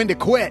knowing when to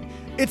quit,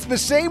 it's the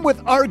same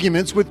with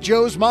arguments with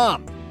Joe's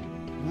mom.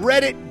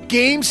 Reddit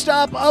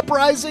GameStop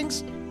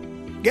uprisings?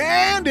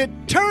 And it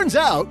turns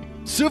out,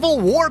 Civil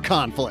War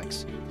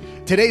conflicts.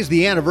 Today's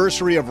the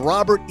anniversary of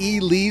Robert E.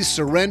 Lee's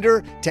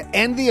surrender to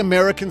end the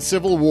American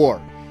Civil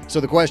War. So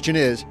the question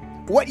is,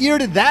 what year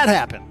did that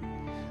happen?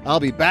 I'll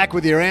be back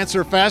with your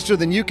answer faster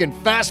than you can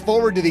fast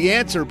forward to the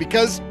answer,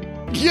 because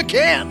you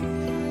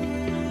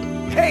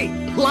can. Hey,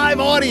 live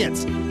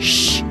audience,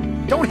 shh,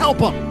 don't help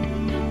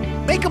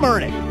them. Make them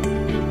earn it.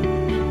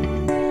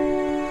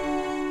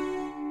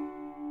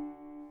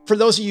 For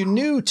those of you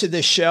new to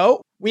this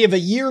show, we have a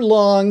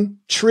year-long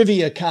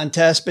trivia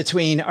contest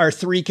between our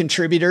three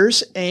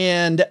contributors,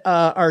 and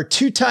our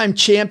two-time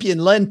champion,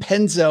 Len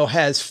Penzo,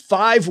 has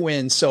 5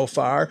 wins so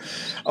far.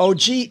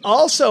 OG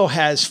also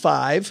has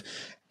 5,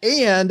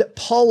 and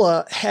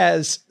Paula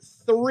has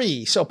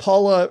 3. So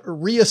Paula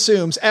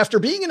reassumes, after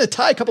being in a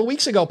tie a couple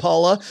weeks ago,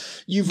 Paula,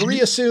 you've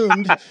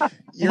reassumed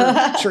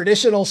your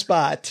traditional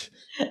spot,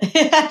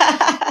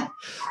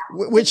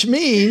 which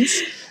means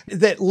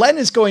that Len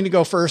is going to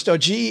go first,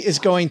 OG is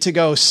going to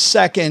go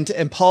second,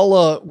 and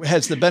Paula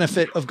has the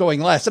benefit of going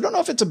last. I don't know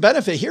if it's a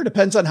benefit here.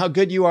 Depends on how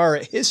good you are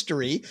at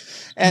history.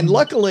 And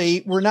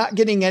luckily, we're not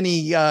getting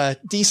any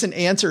decent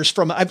answers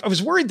from, I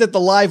was worried that the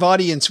live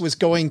audience was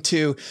going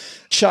to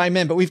chime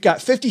in, but we've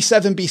got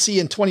 57 BC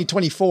in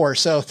 2024.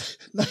 So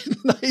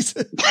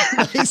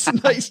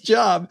nice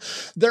job.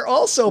 They're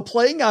also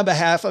playing on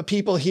behalf of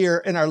people here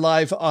in our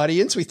live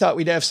audience. We thought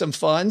we'd have some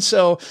fun.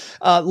 So,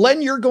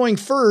 Len, you're going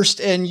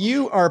first, and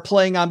you are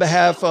playing on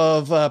behalf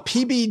of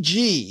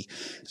PBG.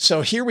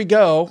 So here we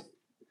go.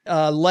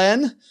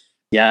 Len?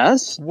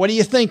 Yes? What are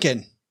you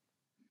thinking?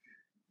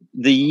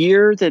 The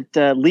year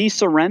that Lee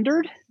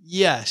surrendered?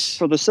 Yes.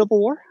 For the Civil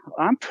War?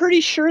 I'm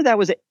pretty sure that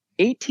was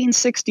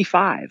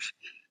 1865.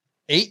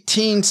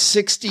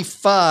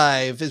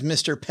 1865 is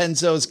Mr.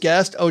 Penzo's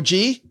guest. OG?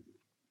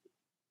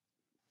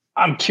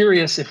 I'm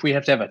curious if we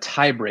have to have a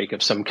tie break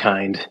of some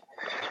kind.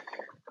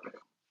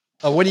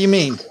 What do you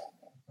mean?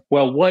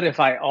 Well, what if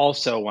I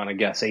also want to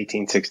guess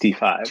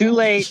 1865? Too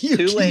late.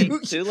 Too late.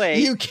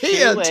 You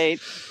can't. Too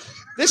late.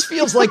 This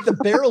feels like the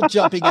barrel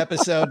jumping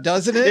episode,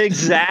 doesn't it?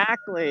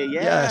 Exactly.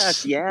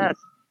 Yes.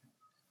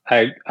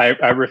 I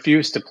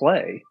refuse to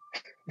play.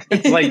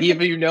 It's like,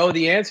 if you know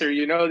the answer,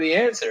 you know the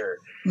answer.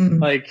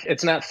 Mm. Like,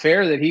 it's not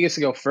fair that he gets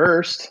to go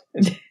first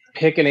and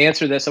pick an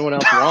answer that someone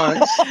else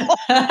wants.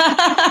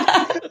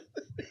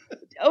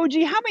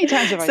 OG, how many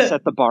times have I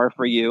set the bar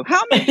for you?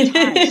 How many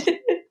times?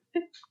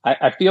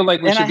 I feel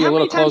like we should be a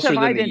little closer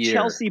than the year.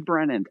 Chelsea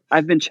Brennan.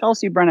 I've been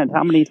Chelsea Brennan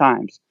how many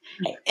times?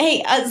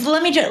 Hey, so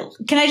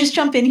can I just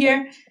jump in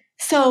here?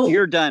 So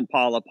you're done,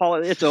 Paula.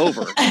 Paula, it's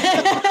over.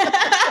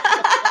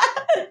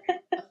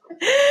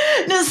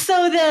 No,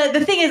 so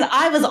the thing is,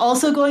 I was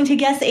also going to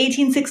guess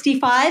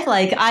 1865.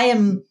 Like, I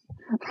am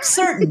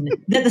certain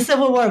that the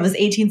Civil War was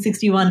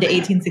 1861 to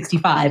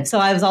 1865. So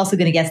I was also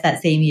going to guess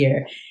that same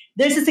year.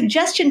 There's a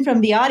suggestion from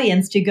the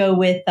audience to go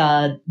with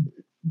the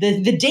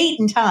date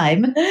and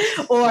time,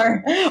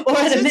 or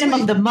at a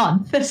minimum the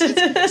month.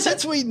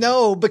 Since we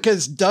know,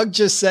 because Doug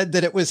just said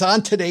that it was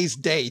on today's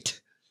date.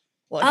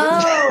 Like,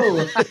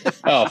 I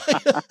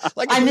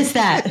missed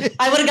that.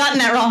 I would have gotten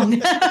that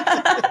wrong.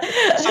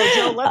 So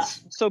Joe,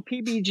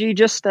 PBG,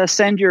 just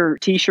send your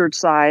T-shirt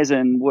size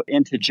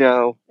into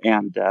Joe,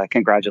 and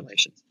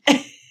congratulations.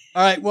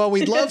 All right. Well,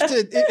 we'd love to.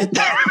 It'd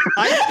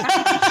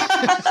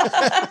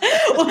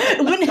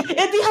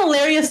be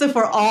hilarious if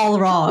we're all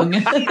wrong.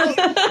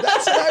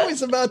 That's what I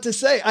was about to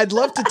say. I'd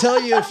love to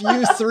tell you if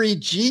you three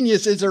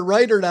geniuses are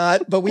right or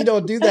not, but we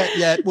don't do that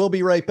yet. We'll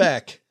be right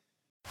back.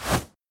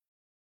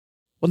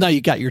 Well, now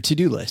you got your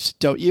to-do list,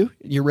 don't you?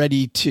 You're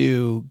ready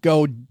to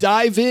go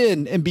dive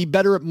in and be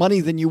better at money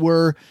than you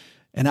were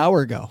an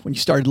hour ago when you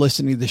started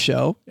listening to the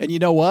show. And you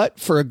know what?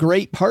 For a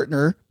great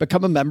partner,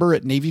 become a member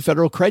at Navy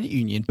Federal Credit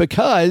Union,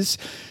 because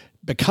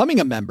becoming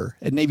a member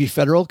at Navy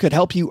Federal could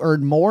help you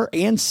earn more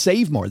and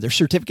save more. Their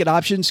certificate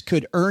options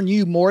could earn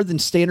you more than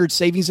standard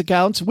savings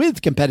accounts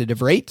with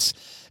competitive rates.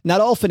 Not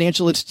all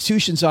financial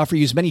institutions offer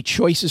you as many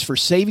choices for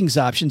savings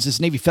options as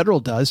Navy Federal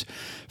does.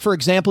 For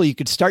example, you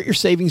could start your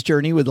savings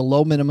journey with a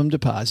low minimum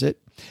deposit,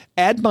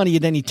 add money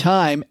at any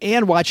time,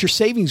 and watch your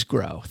savings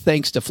grow.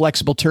 Thanks to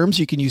flexible terms,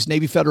 you can use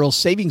Navy Federal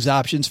savings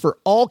options for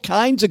all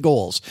kinds of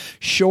goals,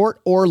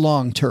 short or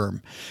long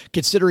term.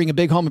 Considering a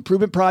big home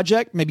improvement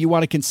project, maybe you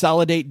want to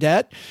consolidate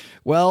debt.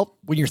 Well,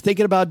 when you're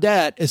thinking about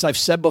debt, as I've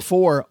said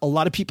before, a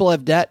lot of people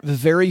have debt.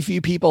 Very few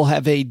people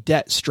have a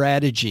debt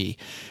strategy.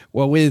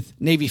 Well, with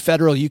Navy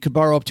Federal, you could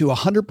borrow up to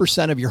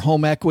 100% of your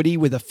home equity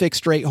with a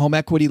fixed rate home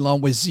equity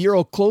loan with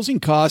zero closing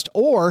cost,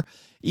 or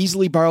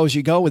easily borrow as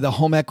you go with a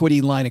home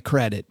equity line of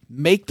credit.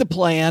 Make the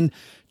plan,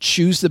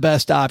 choose the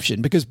best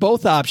option, because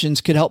both options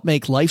could help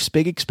make life's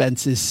big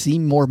expenses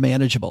seem more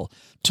manageable.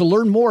 To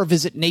learn more,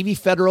 visit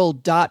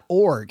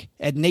NavyFederal.org.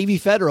 At Navy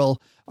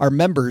Federal, our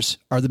members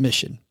are the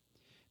mission.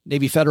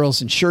 Navy Federal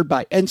is insured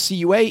by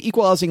NCUA,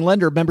 equal housing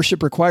lender,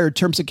 membership required,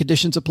 terms and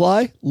conditions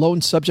apply,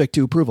 loan subject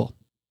to approval.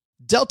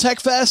 Dell Tech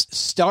Fest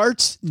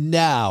starts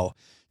now.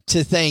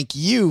 To thank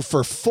you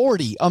for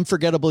 40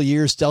 unforgettable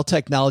years, Dell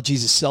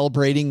Technologies is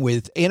celebrating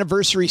with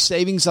anniversary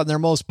savings on their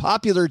most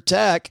popular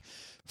tech.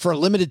 For a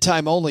limited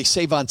time only,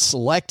 save on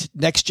select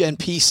next-gen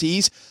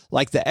PCs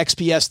like the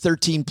XPS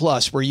 13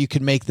 Plus, where you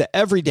can make the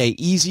everyday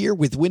easier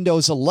with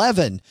Windows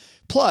 11.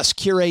 Plus,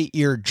 curate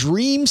your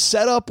dream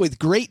setup with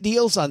great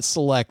deals on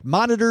select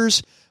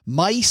monitors,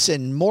 mice,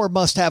 and more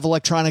must-have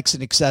electronics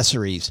and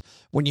accessories.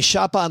 When you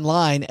shop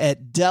online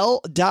at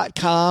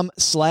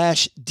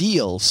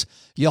Dell.com/deals,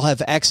 you'll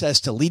have access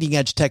to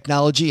leading-edge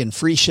technology and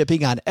free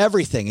shipping on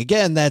everything.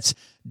 Again, that's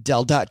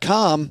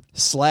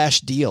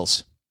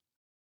Dell.com/deals.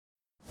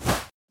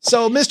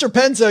 So, Mr.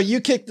 Penzo,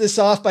 you kicked this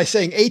off by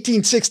saying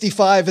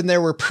 1865, and there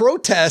were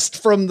protests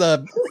from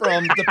the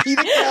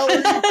peanut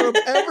gallery, from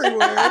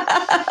everywhere.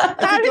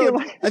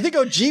 I think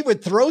OG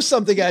would throw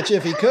something at you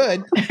if he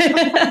could.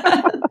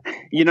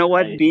 You know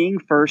what? Being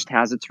first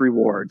has its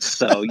rewards.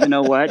 So, you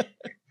know what?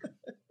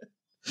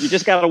 You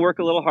just got to work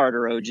a little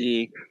harder,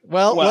 OG.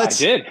 Well, I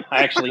did.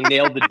 I actually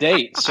nailed the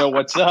date. So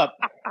what's up?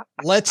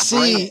 Let's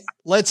see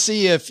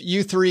if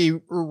you three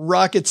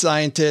rocket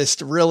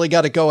scientists really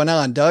got it going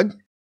on, Doug.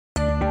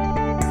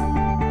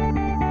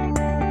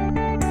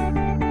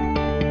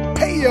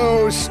 Hey,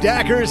 yo,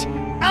 stackers.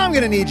 I'm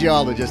going to need you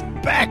all to just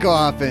back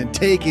off and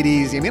take it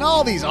easy. I mean,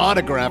 all these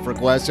autograph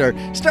requests are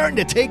starting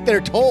to take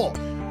their toll.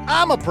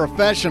 I'm a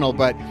professional,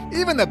 but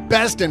even the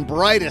best and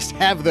brightest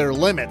have their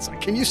limits.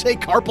 Can you say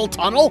carpal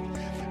tunnel?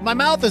 My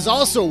mouth is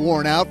also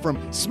worn out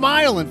from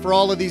smiling for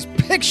all of these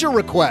picture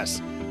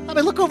requests. I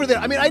mean, look over there.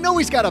 I mean, I know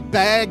he's got a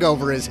bag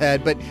over his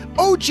head, but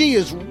OG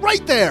is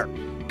right there.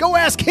 Go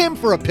ask him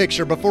for a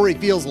picture before he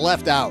feels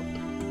left out.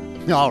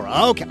 All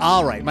right. Okay.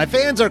 All right. My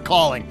fans are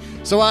calling,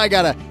 so I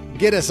got to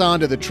get us on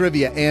to the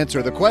trivia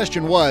answer. The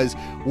question was,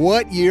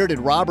 what year did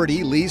Robert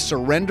E. Lee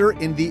surrender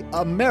in the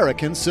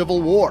American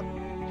Civil War?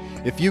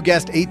 If you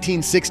guessed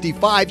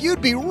 1865,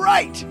 you'd be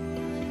right.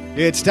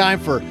 It's time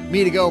for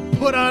me to go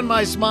put on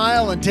my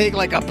smile and take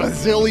like a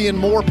bazillion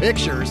more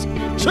pictures.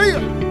 See ya!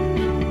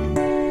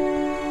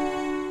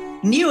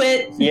 Knew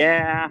it.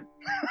 Yeah.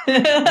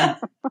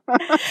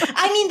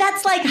 I mean,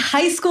 that's like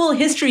high school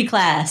history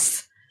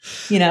class,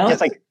 you know?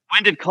 It's like,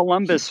 when did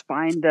Columbus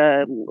find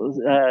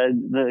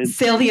the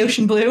Sail the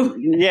ocean blue?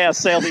 Yeah,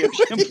 sail the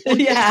ocean blue.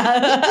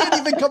 Yeah. You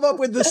didn't even come up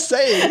with the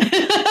saying.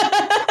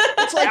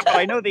 It's like, Yeah, but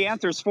I know the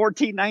answer is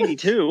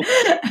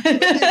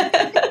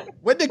 1492.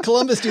 when did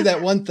Columbus do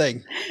that one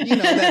thing? You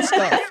know, that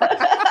stuff.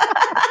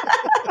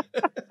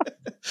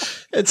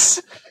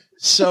 It's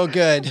so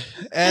good.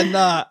 And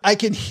I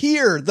can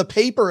hear the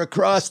paper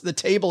across the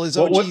table is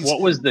What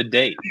was the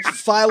date?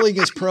 filing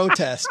his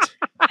protest.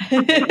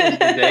 What was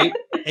the date?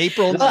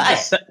 April.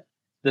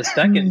 The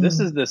second. This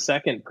is the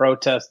second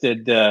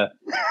protested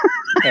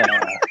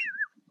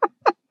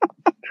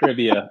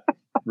trivia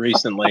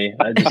recently.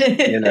 I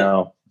just, you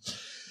know.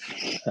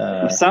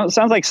 Sounds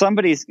like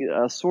somebody's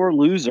a sore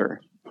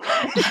loser.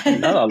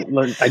 No,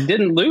 I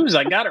didn't lose.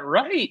 I got it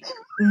right.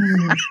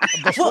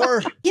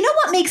 Before, You know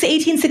what makes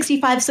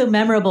 1865 so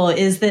memorable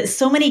is that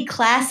so many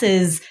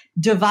classes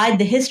divide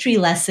the history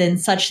lesson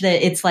such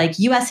that it's like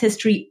U.S.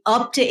 history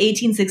up to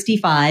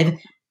 1865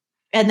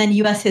 and then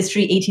U.S.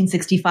 history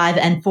 1865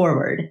 and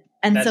forward.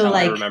 And That's so how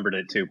like, I remembered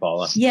it too,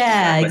 Paula.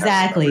 yeah, How I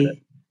exactly. remembered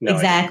it. No,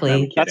 Exactly. I'm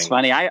kidding. That's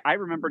funny. I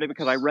remembered it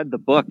because I read the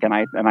book and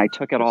I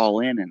took it all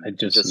in and I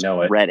just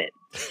know it. read it.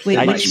 Wait,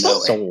 I My which just know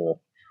book? it.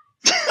 soul.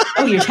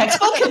 Oh, your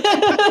textbook?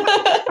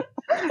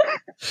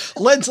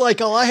 Len's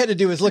like, all I had to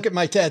do was look at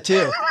my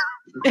tattoo.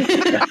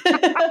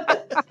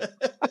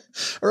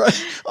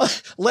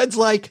 Right. Len's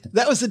like,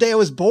 that was the day I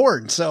was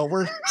born. So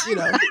we're, you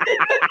know.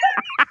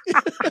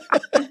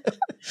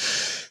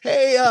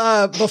 Hey,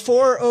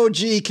 before OG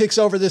kicks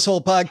over this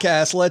whole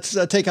podcast, let's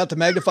take out the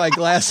magnifying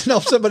glass and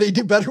help somebody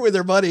do better with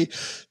their money.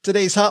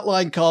 Today's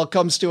hotline call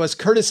comes to us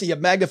courtesy of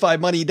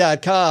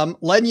magnifymoney.com.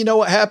 Len, you know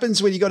what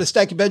happens when you go to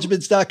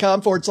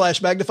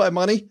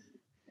stackingbenjamins.com/magnifymoney?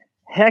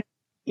 Heck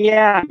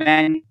yeah,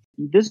 man.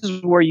 This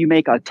is where you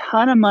make a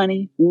ton of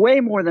money, way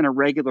more than a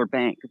regular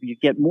bank. You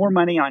get more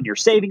money on your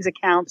savings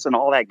accounts and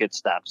all that good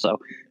stuff. So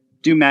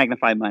do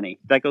Magnify Money.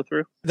 Did that go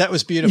through? That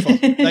was beautiful.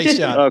 Nice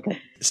job. Okay.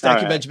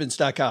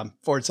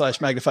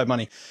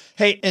 stackingbenjamins.com/magnifymoney.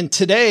 Hey, and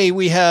today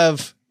we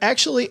have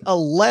actually a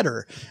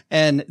letter,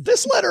 and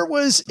this letter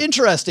was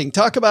interesting.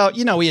 Talk about,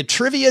 you know, we had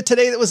trivia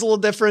today that was a little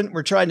different.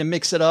 We're trying to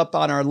mix it up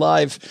on our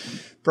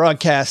live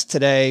broadcast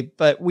today,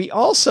 but we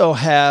also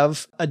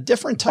have a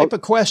different type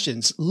of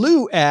questions.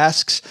 Lou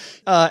asks,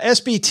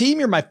 SB team,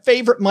 you're my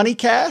favorite money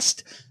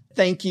cast.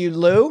 Thank you,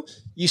 Lou.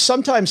 You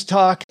sometimes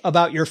talk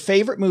about your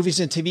favorite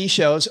movies and TV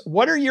shows.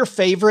 What are your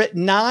favorite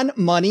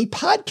non-money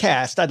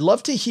podcasts? I'd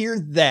love to hear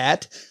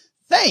that.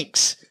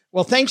 Thanks.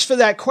 Well, thanks for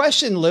that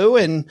question, Lou.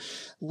 And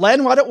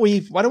Len, why don't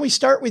we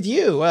start with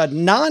you?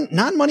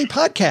 Non-money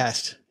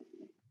podcast.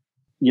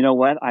 You know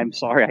what? I'm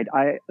sorry.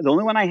 The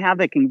only one I have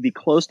that can be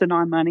close to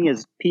non-money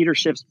is Peter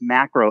Schiff's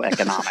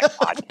macroeconomic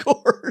podcast. Of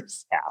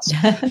course. Yes.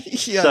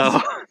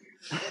 So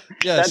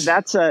Yes.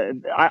 that's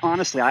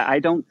honestly, I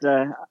don't.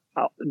 The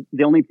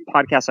only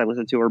podcasts I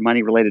listen to are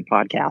money-related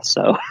podcasts.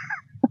 So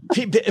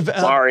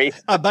sorry.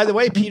 By the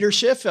way, Peter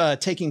Schiff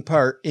taking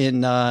part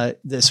in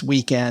this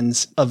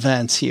weekend's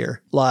events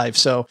here live.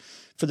 So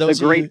for those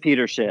the great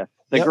Peter Schiff.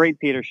 Yep. Great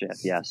Peter Schiff,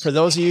 yes. For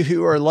those of you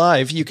who are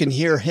live, you can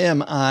hear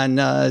him on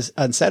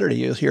Saturday.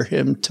 You'll hear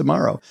him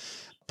tomorrow.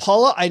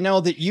 Paula, I know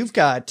that you've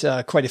got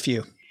quite a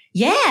few.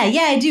 Yeah,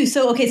 I do.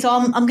 So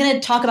I'm going to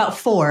talk about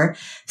 4.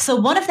 So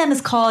one of them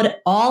is called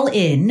All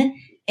In,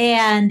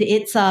 and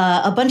it's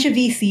a bunch of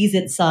VCs.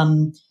 It's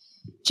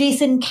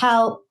Jason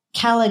how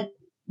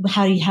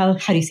do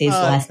you say his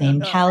last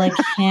name?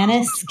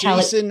 Calacanis?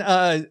 Jason,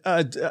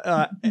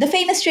 the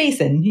famous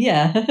Jason,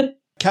 yeah.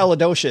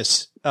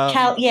 Calidocious.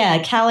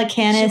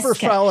 Calacanis.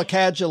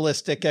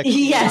 Superfracalcagilistic.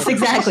 Yes,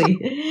 exactly.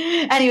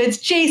 Anyway, it's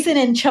Jason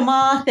and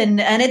Chamath, and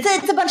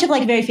it's a bunch of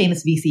like very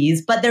famous VCs,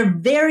 but they're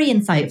very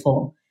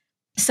insightful.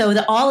 So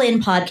the All In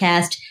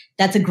podcast,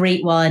 that's a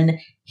great one.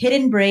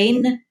 Hidden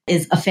Brain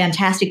is a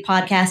fantastic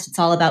podcast. It's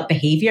all about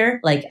behavior,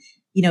 like,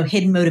 you know,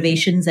 hidden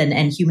motivations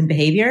and human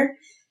behavior.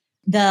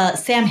 The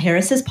Sam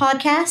Harris's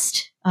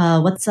podcast,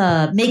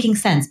 Making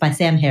Sense by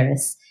Sam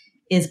Harris,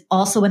 is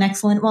also an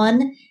excellent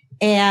one.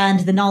 And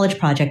The Knowledge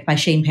Project by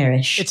Shane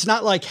Parrish. It's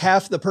not like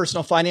half the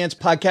personal finance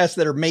podcasts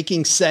that are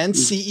making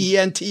sense,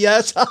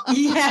 CENTS.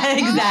 Yeah,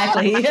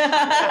 exactly.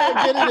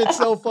 I get it. It's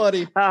so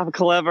funny. Oh,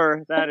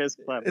 clever. That is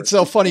clever. It's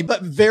so funny.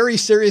 But very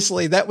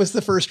seriously, that was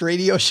the first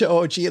radio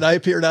show OG and I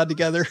appeared on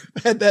together.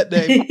 Had that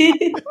name.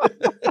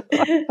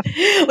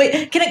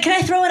 Wait, can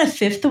I throw in a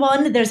 5th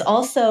one? There's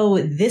also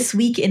This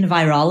Week in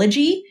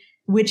Virology,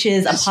 which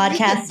is a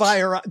podcast.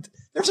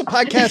 There's a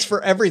podcast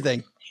for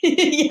everything.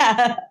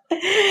 Yeah.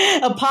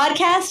 A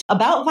podcast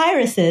about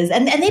viruses.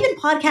 And they've been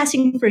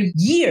podcasting for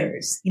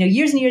years,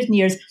 years and years and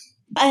years.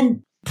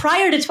 And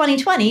prior to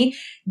 2020,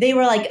 they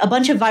were like a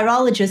bunch of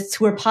virologists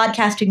who were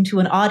podcasting to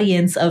an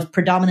audience of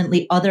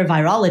predominantly other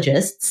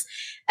virologists.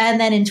 And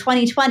then in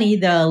 2020,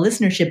 the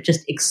listenership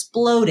just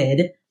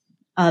exploded.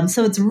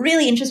 So it's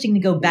really interesting to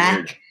go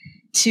back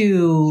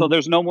to... So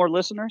there's no more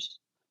listeners?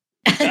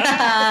 But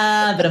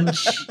I'm...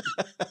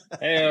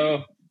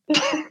 Heyo.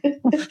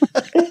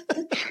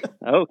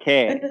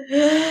 Okay.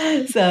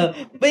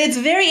 But it's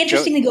very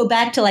interesting to go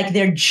back to like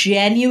their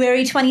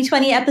January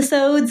 2020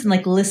 episodes and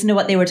like listen to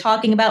what they were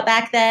talking about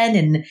back then.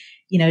 And,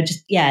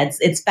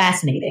 it's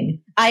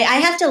fascinating. I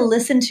have to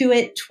listen to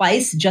it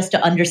twice just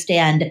to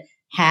understand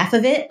half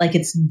of it. Like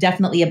it's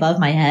definitely above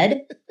my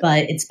head,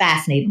 but it's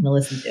fascinating to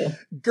listen to.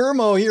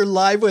 Gurmo here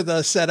live with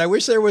us said, I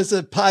wish there was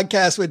a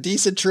podcast with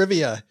decent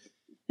trivia.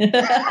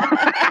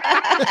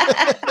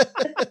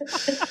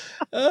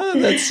 Oh,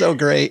 that's so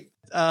great.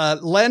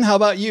 Len, how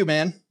about you,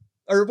 man?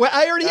 Or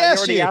I already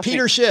asked you,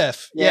 Peter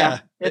Schiff. Yeah.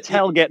 It's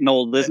hell getting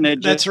old, isn't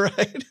it? That's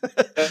right.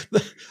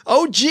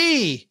 Oh,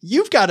 gee,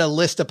 you've got a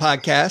list of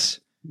podcasts.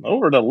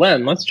 Over to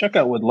Len. Let's check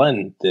out what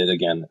Len did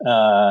again.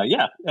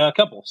 A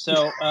couple.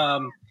 So,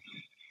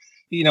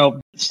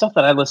 stuff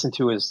that I listen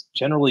to is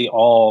generally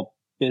all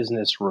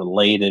business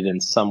related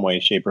in some way,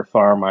 shape, or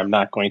form. I'm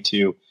not going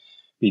to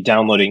be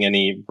downloading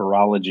any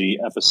virology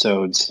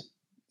episodes,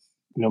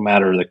 no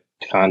matter the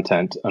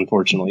content,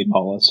 unfortunately,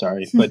 Paula,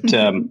 sorry, but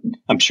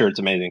I'm sure it's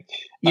amazing.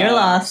 You're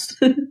lost.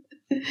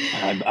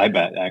 I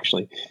bet,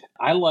 actually.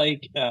 I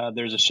like,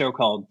 there's a show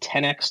called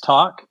 10X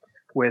Talk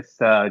with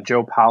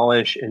Joe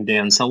Polish and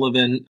Dan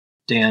Sullivan.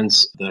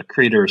 Dan's the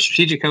creator of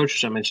Strategic Coach,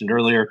 which I mentioned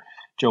earlier.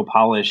 Joe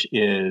Polish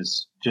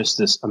is just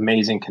this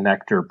amazing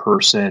connector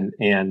person,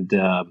 and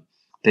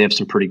they have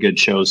some pretty good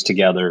shows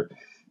together.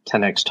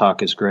 10X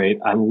Talk is great.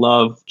 I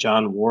love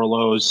John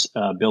Warlow's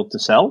Built to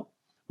Sell,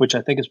 which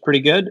I think is pretty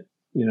good.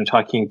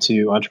 Talking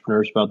to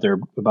entrepreneurs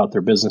about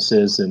their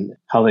businesses and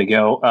how they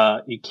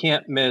go. You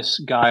can't miss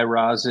Guy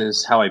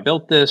Raz's How I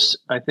Built This,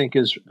 I think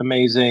is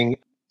amazing,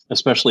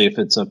 especially if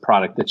it's a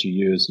product that you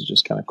use. It's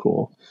just kind of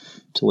cool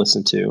to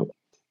listen to.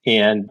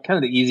 And kind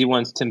of the easy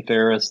ones, Tim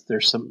Ferriss,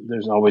 there's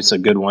always a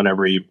good one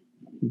every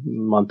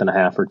month and a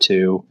half or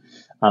two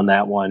on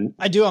that one.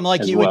 I do. I'm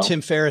like you with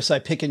Tim Ferriss. I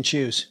pick and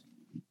choose.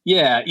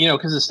 Yeah,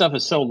 because the stuff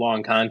is so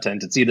long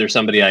content. It's either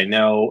somebody I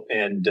know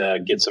and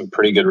get some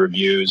pretty good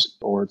reviews,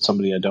 or it's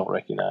somebody I don't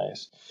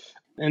recognize.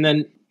 And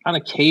then on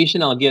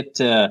occasion, I'll get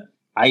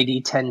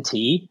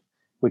ID10T,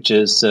 which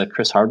is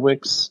Chris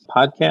Hardwick's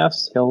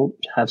podcast. He'll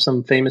have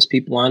some famous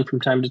people on from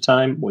time to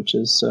time, which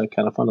is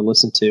kind of fun to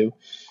listen to.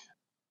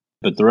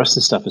 But the rest of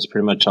the stuff is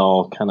pretty much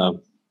all kind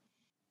of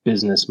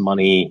business,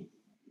 money,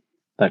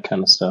 that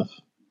kind of stuff.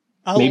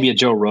 Maybe a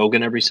Joe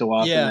Rogan every so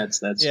often. Yeah,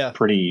 that's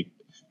pretty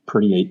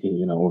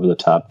over the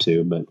top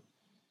too. But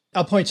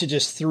I'll point to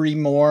just three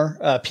more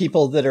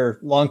people that are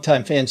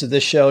longtime fans of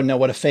this show know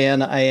what a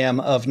fan I am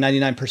of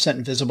 99%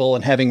 Invisible,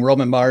 and having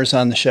Roman Mars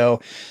on the show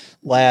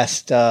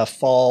last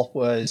fall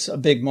was a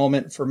big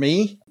moment for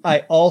me. I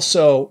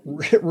also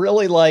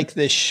really like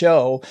this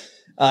show.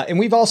 And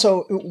we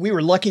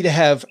were lucky to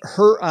have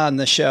her on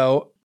the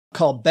show,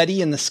 called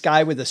Betty in the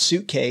Sky with a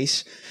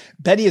Suitcase.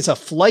 Betty is a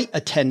flight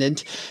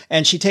attendant,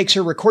 and she takes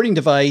her recording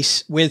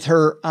device with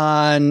her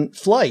on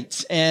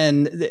flights.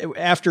 And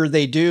after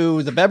they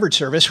do the beverage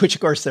service, which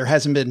of course there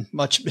hasn't been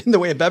much in the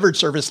way of beverage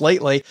service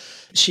lately,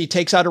 she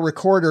takes out a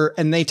recorder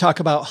and they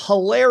talk about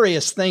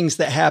hilarious things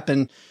that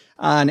happen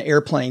on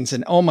airplanes.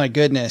 And oh my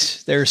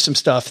goodness, there's some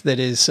stuff that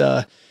is,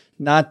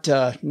 not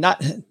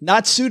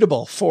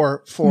suitable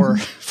for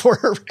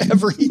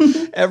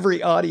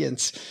every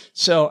audience.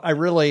 So I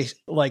really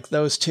like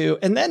those two.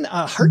 And then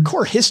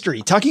Hardcore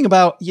History, talking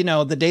about,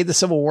 the day of the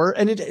Civil War.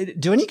 And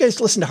do any of you guys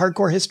listen to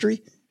Hardcore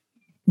History?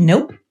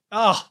 Nope.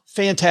 Oh,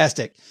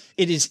 fantastic.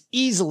 It is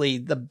easily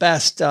the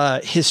best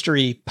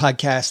history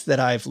podcast that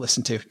I've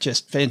listened to.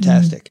 Just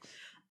fantastic.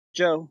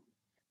 Joe,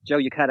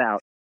 you cut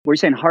out. Were you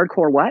saying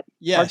hardcore what?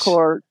 Yes.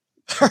 Hardcore.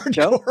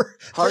 Joe?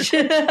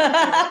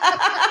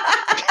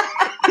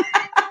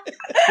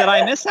 Did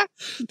I miss that?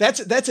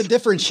 That's a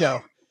different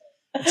show.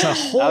 It's a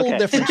whole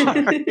different show.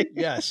 Right.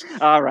 Yes.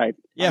 All right.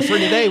 Yeah, for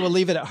today, we'll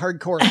leave it at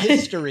Hardcore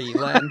History,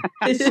 Len.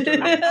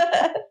 History.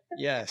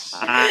 Yes.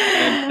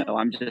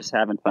 I'm just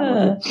having fun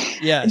with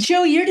it. Yes.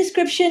 Joe, your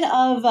description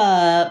of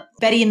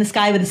Betty in the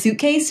Sky with a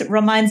Suitcase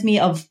reminds me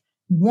of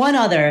one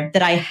other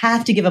that I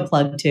have to give a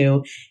plug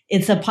to.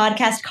 It's a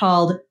podcast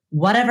called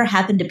Whatever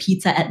Happened to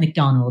Pizza at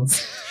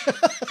McDonald's.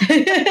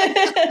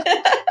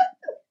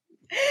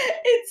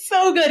 It's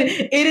so good.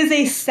 It is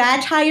a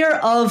satire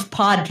of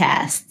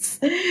podcasts.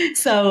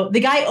 So the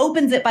guy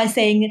opens it by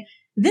saying,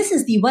 "This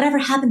is the Whatever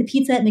Happened to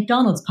Pizza at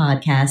McDonald's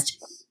podcast,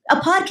 a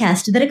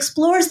podcast that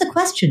explores the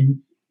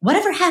question,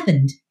 whatever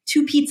happened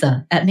to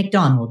pizza at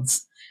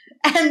McDonald's?"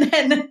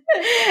 And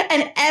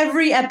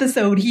every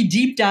episode he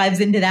deep dives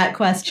into that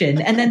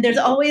question. And then there's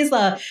always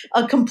a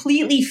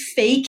completely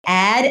fake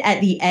ad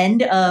at the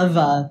end of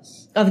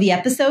the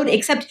episode,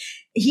 except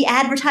he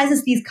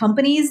advertises these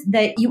companies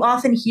that you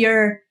often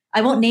hear.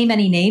 I won't name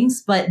any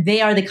names, but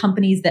they are the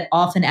companies that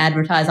often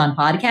advertise on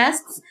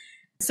podcasts.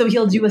 So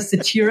he'll do a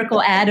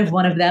satirical ad of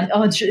one of them.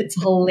 Oh, it's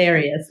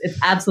hilarious. It's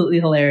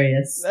absolutely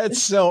hilarious.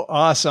 That's so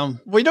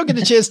awesome. We don't get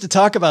a chance to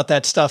talk about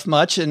that stuff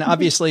much. And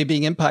obviously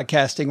being in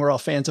podcasting, we're all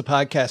fans of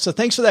podcasts. So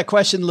thanks for that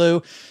question,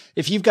 Lou.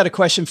 If you've got a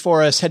question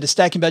for us, head to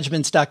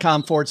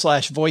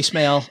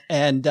stackingbenjamins.com/voicemail.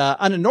 And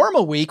on a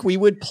normal week, we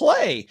would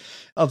play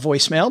a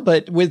voicemail.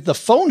 But with the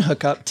phone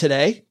hookup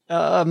today,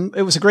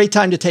 it was a great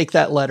time to take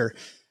that letter.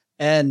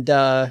 And,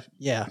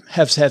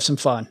 have some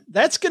fun.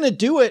 That's going to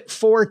do it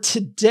for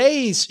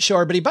today's show,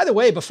 everybody. By the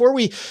way, before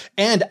we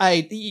end,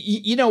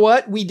 you know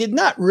what? We did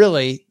not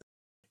really,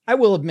 I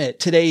will admit,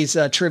 today's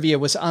trivia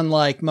was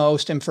unlike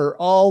most. And for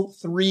all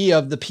three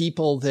of the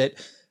people that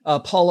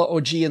Paula,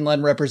 OG, and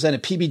Len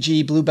represented,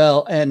 PBG,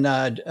 Bluebell,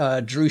 and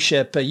Drew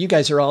Ship, you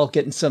guys are all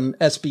getting some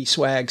SB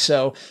swag.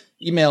 So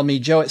email me,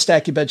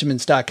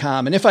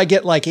 joe@stackingbenjamins.com. And if I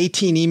get like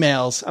 18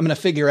 emails, I'm going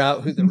to figure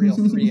out who the real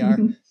three are.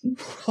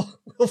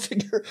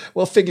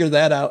 We'll figure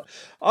that out.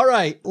 All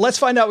right. Let's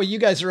find out what you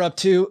guys are up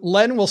to.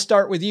 Len, we'll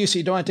start with you so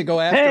you don't have to go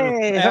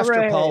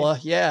after Paula.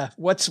 Yeah.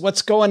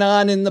 What's going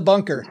on in the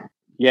bunker?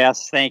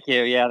 Yes, thank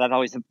you. Yeah, that's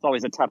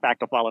always a tough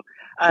act to follow.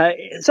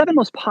 7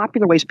 most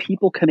popular ways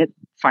people commit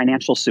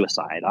financial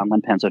suicide on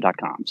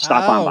lenpenzo.com.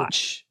 Stop on by.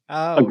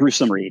 A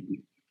gruesome read.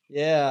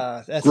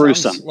 Yeah, that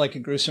gruesome. Sounds like a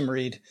gruesome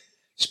read.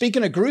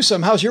 Speaking of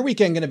gruesome, how's your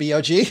weekend going to be,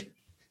 OG?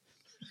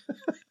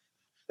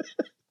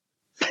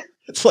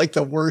 It's like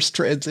the worst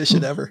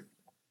transition ever.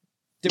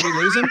 Did we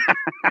lose him?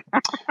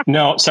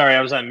 No, sorry, I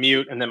was on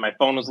mute, and then my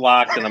phone was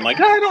locked, and I'm like,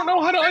 I don't know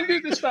how to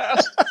undo this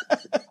fast.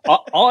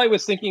 All I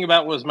was thinking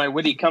about was my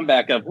witty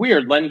comeback of,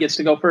 weird, Len gets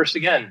to go first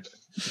again.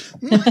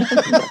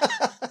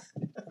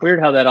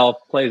 Weird how that all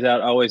plays out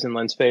always in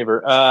Len's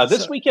favor.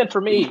 This weekend for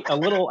me, a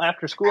little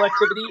after-school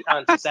activity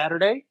on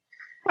Saturday,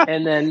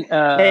 and then...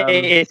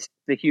 it's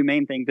the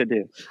humane thing to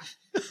do.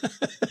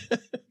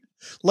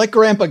 Let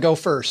Grandpa go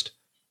first.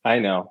 I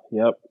know.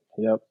 Yep.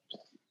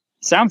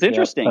 Sounds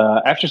interesting.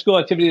 After school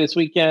activity this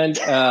weekend,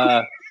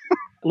 a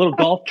little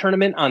golf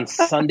tournament on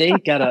Sunday.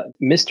 Got a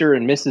Mr.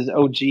 and Mrs.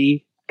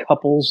 OG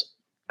couples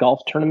golf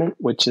tournament,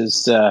 which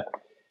is, I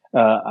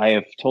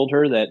have told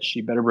her that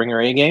she better bring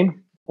her A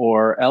game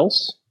or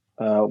else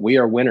we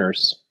are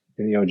winners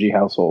in the OG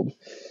household.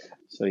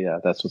 So yeah,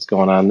 that's what's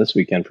going on this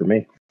weekend for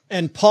me.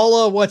 And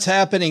Paula, what's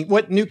happening?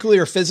 What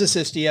nuclear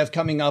physicist do you have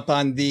coming up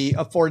on the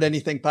Afford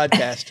Anything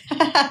podcast?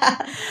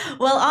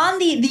 Well, on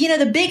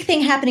the big thing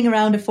happening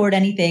around Afford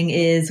Anything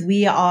is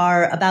we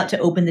are about to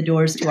open the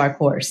doors to our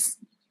course.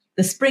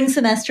 The spring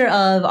semester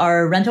of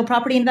our rental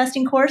property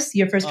investing course,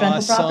 your first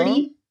rental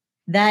property,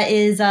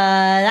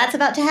 that's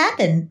about to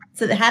happen.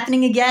 So it's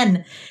happening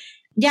again.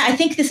 Yeah, I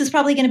think this is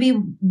probably going to be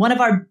one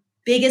of our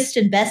biggest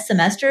and best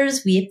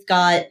semesters. We've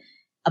got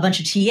a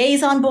bunch of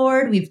TAs on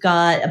board. We've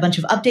got a bunch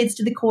of updates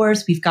to the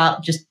course. We've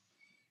got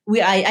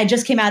I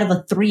just came out of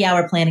a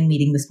 3-hour planning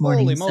meeting this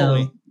morning. Holy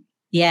moly. So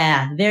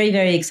yeah, very,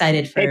 very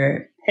excited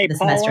for the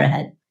semester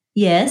ahead.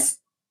 Yes.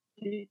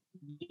 Do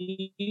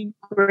you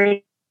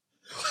grade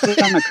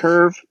on a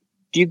curve?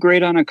 Do you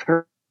grade on a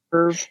curve?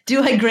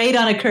 Do I grade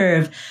on a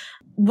curve?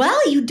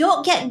 Well, you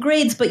don't get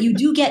grades, but you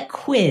do get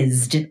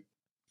quizzed.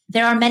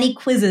 There are many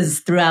quizzes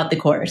throughout the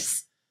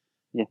course.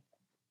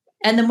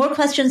 And the more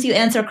questions you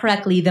answer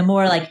correctly, the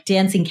more like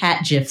dancing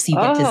cat gifs you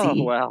get to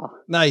see. Oh, well.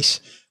 Nice.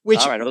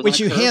 Which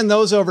you hand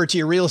those over to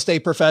your real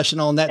estate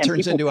professional and that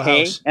turns into a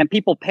house. And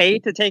people pay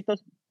to take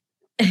those?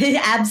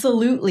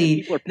 Absolutely.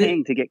 People are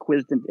paying to get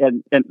quizzed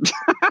and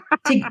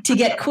to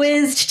get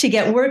quizzed, to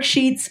get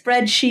worksheets,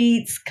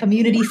 spreadsheets,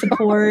 community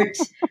support,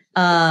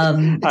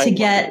 to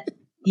get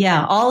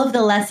all of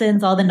the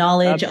lessons, all the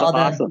knowledge, That's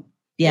awesome.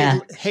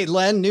 Hey,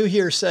 Len, new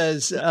here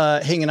says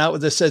hanging out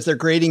with us says they're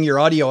grading your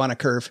audio on a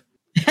curve.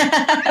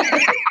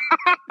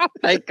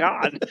 Thank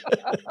God.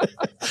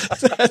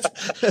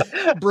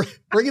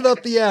 Bringing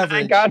up the average.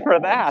 Thank God for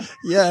that.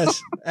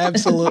 Yes,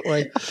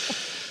 absolutely.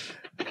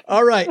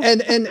 All right.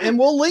 And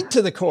we'll link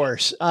to the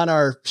course on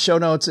our show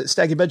notes at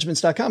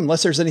stackingbenjamins.com,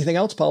 unless there's anything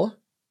else, Paula.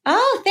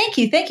 Oh, thank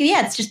you.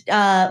 Yeah, it's just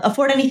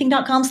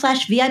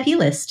affordanything.com/VIP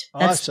list.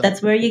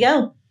 That's where you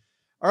go.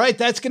 All right,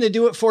 that's going to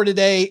do it for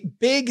today.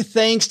 Big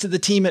thanks to the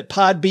team at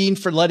Podbean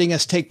for letting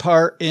us take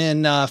part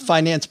in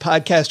Finance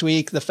Podcast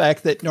Week. The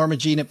fact that Norma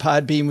Jean at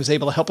Podbean was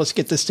able to help us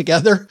get this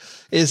together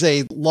is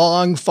a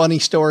long, funny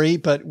story,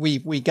 but we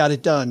got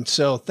it done.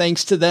 So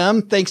thanks to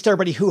them. Thanks to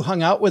everybody who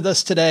hung out with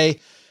us today.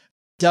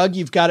 Doug,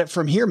 you've got it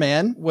from here,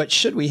 man. What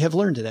should we have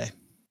learned today?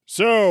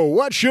 So,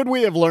 what should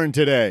we have learned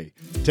today?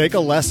 Take a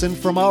lesson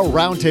from our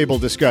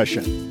roundtable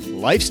discussion.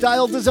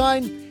 Lifestyle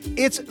design?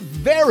 It's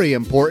very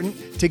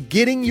important to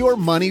getting your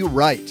money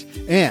right.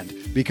 And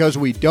because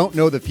we don't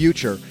know the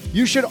future,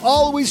 you should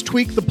always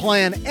tweak the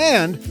plan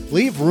and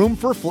leave room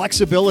for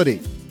flexibility.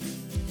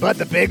 But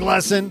the big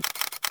lesson?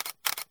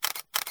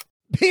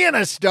 Being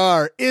a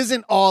star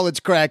isn't all it's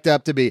cracked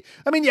up to be.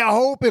 I mean, you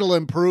hope it'll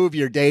improve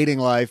your dating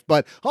life,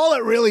 but all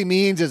it really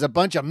means is a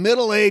bunch of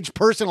middle-aged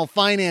personal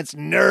finance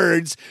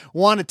nerds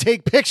want to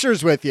take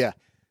pictures with you.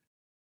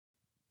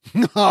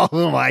 Oh,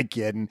 who am I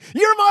kidding?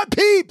 You're my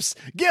peeps!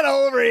 Get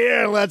over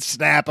here and let's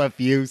snap a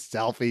few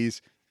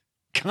selfies.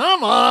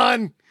 Come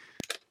on!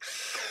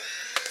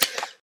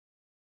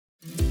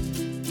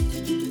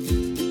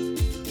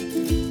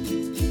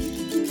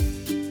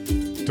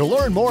 To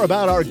learn more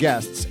about our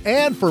guests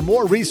and for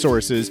more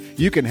resources,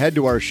 you can head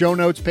to our show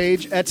notes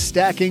page at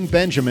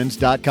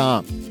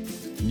stackingbenjamins.com.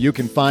 You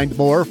can find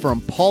more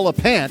from Paula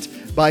Pant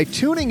by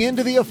tuning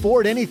into the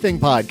Afford Anything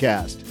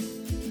podcast.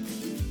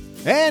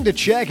 And to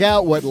check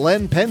out what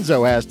Len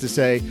Penzo has to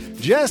say,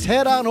 just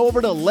head on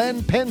over to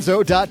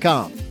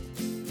lenpenzo.com.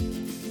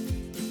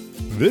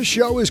 This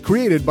show is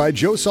created by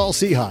Joe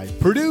Saul-Sehy,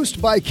 produced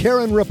by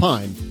Karen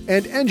Rapine,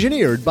 and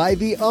engineered by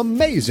the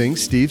amazing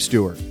Steve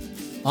Stewart.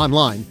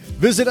 Online,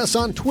 visit us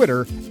on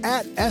Twitter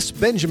at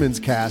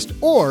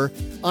SBenjaminsCast or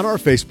on our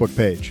Facebook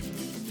page.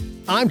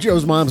 I'm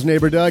Joe's mom's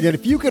neighbor, Doug, and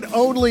if you could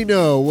only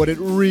know what it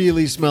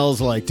really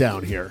smells like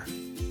down here.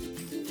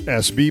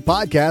 SB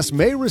Podcasts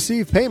may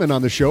receive payment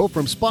on the show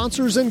from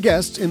sponsors and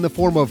guests in the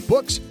form of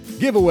books,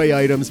 giveaway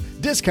items,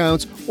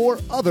 discounts, or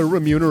other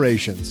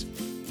remunerations.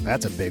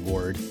 That's a big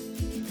word.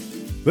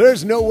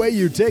 There's no way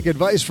you take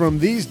advice from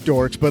these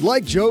dorks, but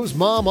like Joe's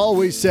mom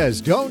always says,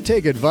 don't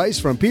take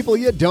advice from people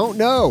you don't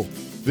know.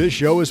 This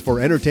show is for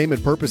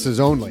entertainment purposes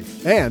only,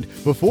 and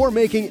before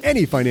making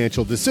any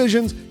financial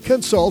decisions,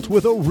 consult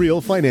with a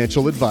real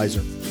financial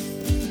advisor.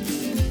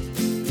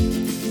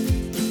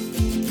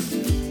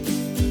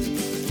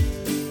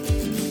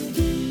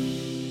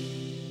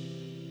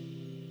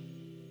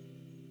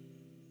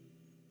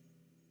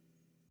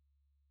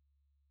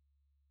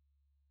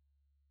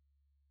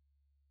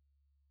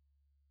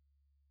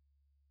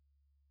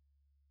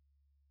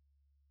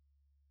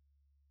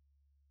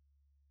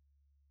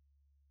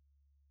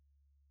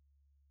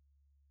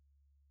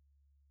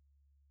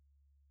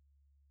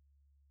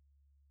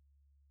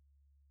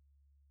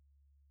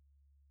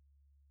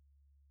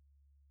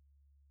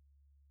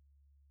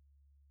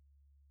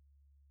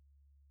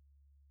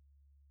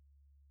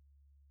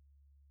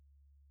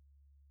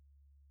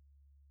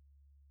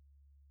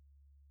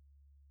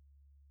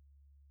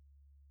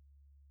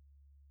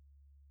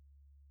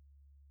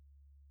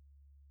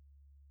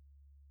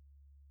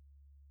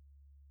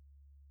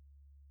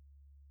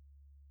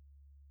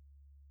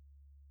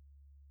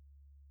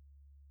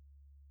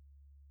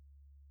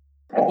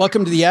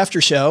 Welcome to the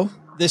after show.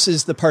 This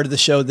is the part of the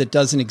show that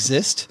doesn't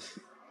exist.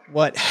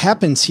 What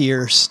happens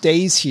here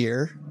stays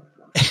here.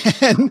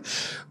 And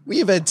we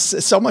have had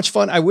so much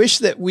fun. I wish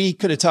that we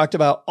could have talked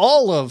about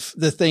all of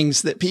the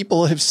things that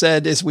people have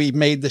said as we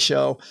made the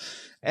show.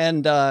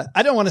 And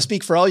I don't want to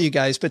speak for all you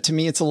guys, but to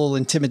me, it's a little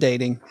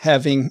intimidating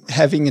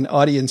having an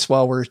audience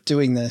while we're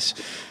doing this.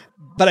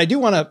 But I do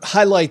want to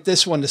highlight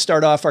this one to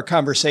start off our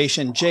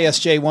conversation.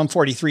 JSJ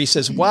 143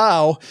 says,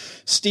 wow,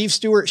 Steve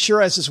Stewart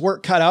sure has his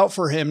work cut out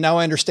for him. Now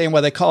I understand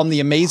why they call him the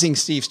amazing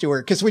Steve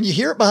Stewart. Because when you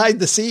hear it behind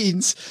the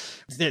scenes,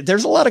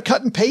 there's a lot of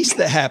cut and paste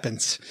that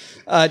happens.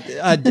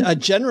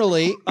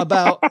 Generally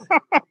about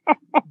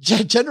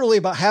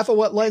half of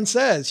what Len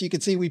says. You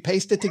can see we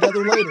paste it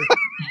together later.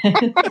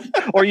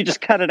 Or you just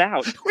cut it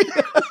out.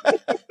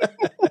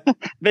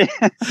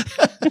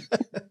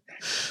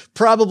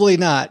 Probably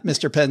not,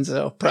 Mr.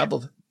 Penzo.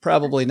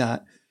 Probably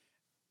not.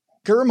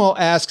 Gurmo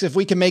asks if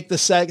we can make the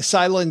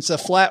silence a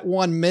flat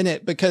 1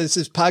 minute because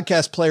his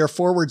podcast player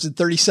forwards in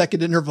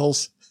 30-second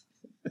intervals.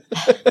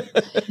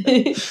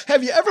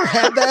 Have you ever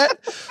had that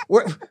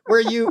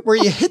where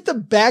you hit the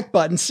back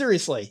button?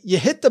 Seriously, you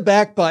hit the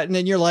back button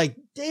and you're like,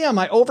 damn,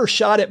 I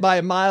overshot it by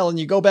a mile, and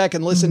you go back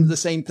and listen to the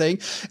same thing.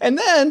 And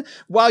then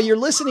while you're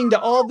listening to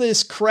all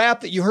this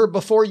crap that you heard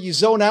before, you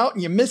zone out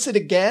and you miss it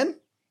again.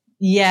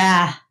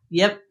 Yeah.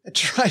 Yep. It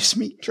drives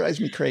me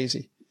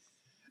crazy.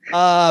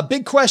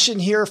 Big question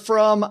here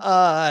from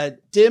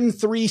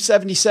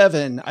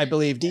Dim377, I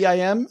believe,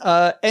 DIM.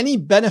 Any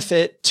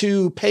benefit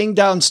to paying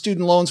down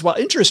student loans while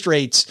interest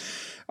rates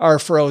are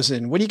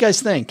frozen? What do you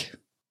guys think?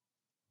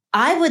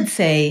 I would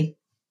say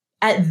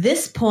at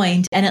this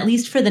point, and at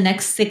least for the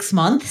next 6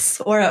 months,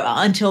 or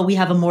until we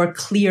have a more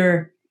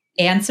clear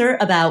answer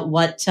about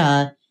what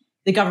the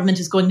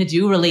government is going to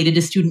do related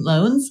to student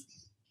loans,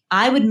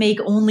 I would make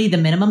only the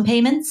minimum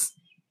payments.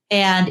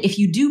 And if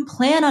you do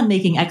plan on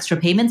making extra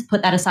payments,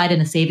 put that aside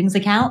in a savings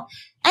account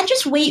and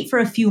just wait for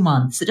a few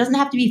months. It doesn't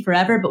have to be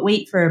forever, but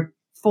wait for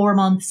 4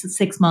 months,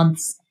 6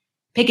 months.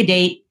 Pick a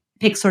date,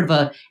 pick sort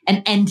of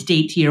an end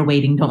date to your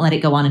waiting. Don't let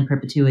it go on in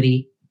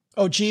perpetuity.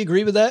 Oh, gee,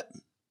 agree with that?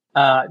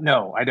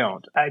 No, I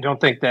don't. I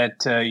don't think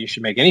that you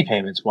should make any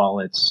payments while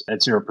it's at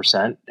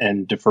 0%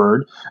 and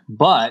deferred.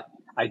 But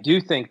I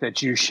do think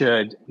that you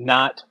should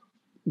not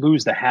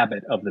lose the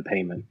habit of the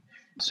payment.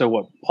 So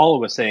what Paula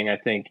was saying, I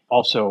think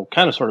also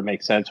kind of sort of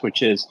makes sense,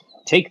 which is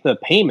take the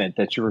payment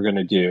that you were going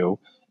to do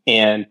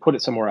and put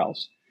it somewhere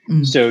else.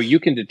 So you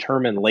can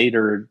determine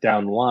later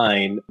down the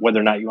line whether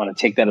or not you want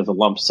to take that as a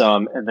lump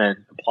sum and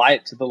then apply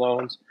it to the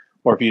loans,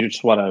 or if you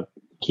just want to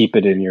keep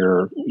it in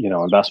your,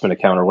 investment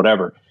account or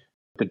whatever.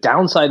 The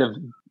downside of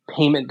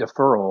payment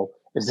deferral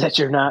is that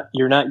you're not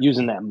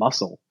using that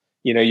muscle.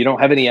 You don't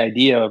have any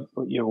idea,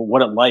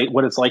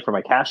 what it's like from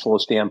a cash flow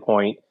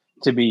standpoint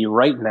to be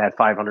writing that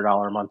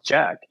 $500 a month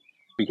check,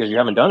 because you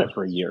haven't done it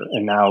for a year,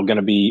 and now going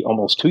to be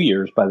almost 2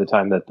 years by the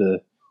time that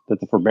the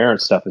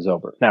forbearance stuff is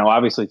over. Now,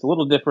 obviously, it's a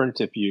little different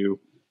if you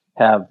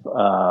have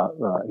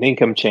an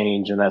income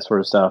change and that sort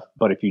of stuff.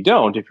 But if you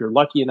don't, if you're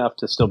lucky enough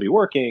to still be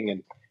working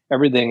and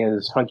everything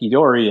is hunky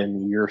dory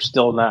and you're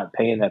still not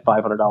paying that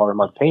 $500 a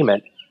month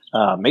payment,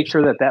 make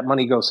sure that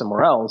money goes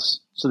somewhere else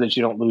so that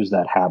you don't lose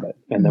that habit.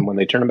 And then when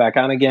they turn it back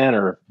on again,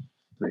 or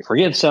they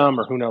forgive some,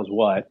 or who knows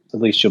what, at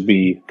least you'll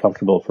be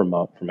comfortable from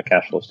a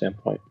cash flow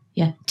standpoint.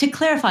 Yeah. To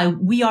clarify,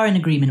 we are in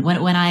agreement. When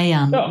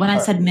I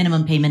said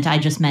minimum payment, I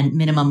just meant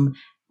minimum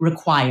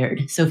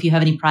required. So if you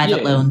have any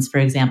private loans, for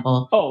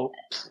example. Oh,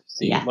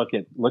 see,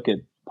 look at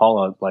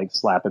Paula like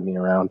slapping me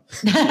around.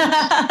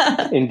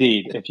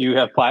 Indeed, if you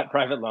have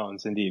private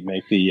loans, indeed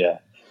make the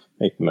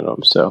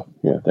minimum. So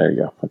yeah, there you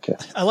go. Okay.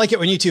 I like it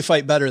when you two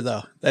fight better,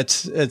 though.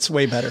 It's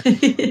way better.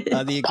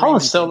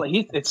 Paula's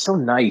it's so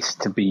nice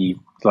to be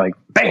like,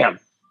 bam.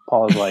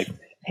 Paula's like,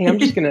 hey, I'm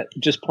just gonna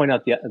point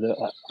out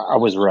I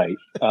was right,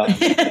 but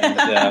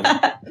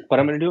I'm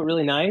gonna do it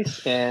really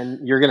nice, and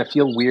you're gonna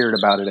feel weird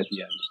about it at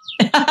the end.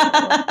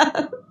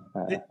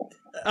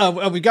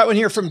 We got one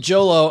here from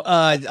Jolo.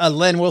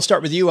 Len, we'll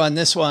start with you on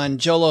this one.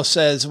 Jolo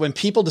says, when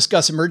people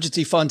discuss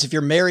emergency funds, if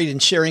you're married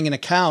and sharing an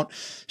account,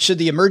 should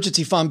the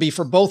emergency fund be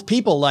for both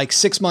people, like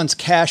 6 months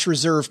cash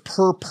reserve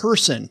per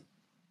person?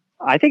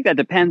 I think that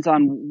depends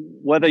on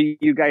whether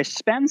you guys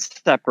spend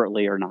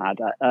separately or not.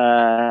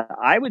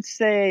 I would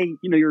say,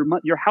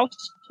 your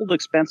household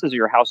expenses are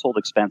your household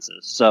expenses.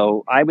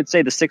 So I would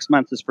say the 6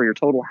 months is for your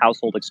total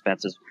household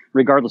expenses,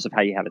 regardless of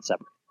how you have it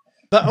separate.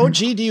 But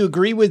OG, do you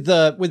agree with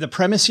the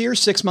premise here?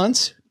 6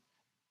 months?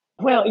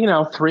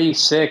 Well, 3,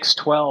 6,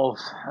 12.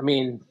 I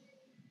mean,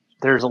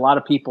 there's a lot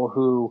of people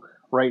who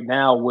right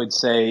now would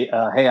say,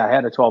 "Hey, I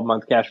had a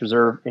 12-month cash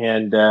reserve,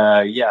 and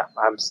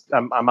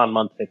I'm on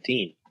month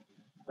 15."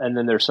 And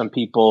then there's some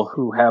people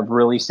who have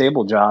really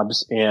stable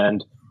jobs,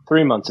 and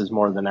 3 months is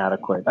more than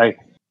adequate. I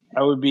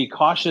would be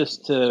cautious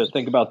to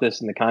think about this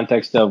in the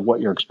context of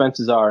what your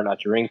expenses are,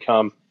 not your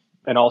income.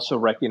 And also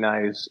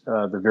recognize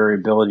the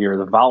variability or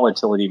the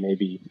volatility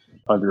maybe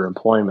of your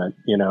employment.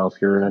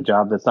 If you're in a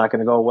job that's not going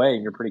to go away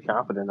and you're pretty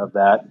confident of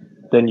that,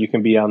 then you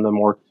can be on the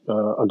more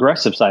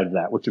aggressive side of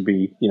that, which would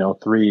be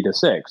 3 to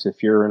 6.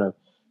 If you're in a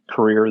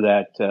career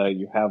that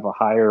you have a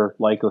higher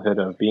likelihood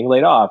of being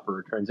laid off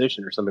or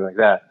transition or something like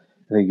that,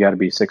 I think you got to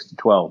be 6 to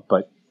 12.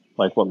 But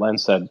like what Len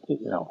said,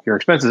 your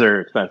expenses are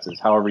your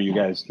expenses. However you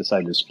guys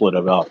decide to split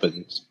it up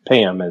and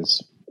pay them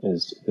is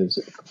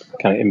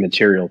kind of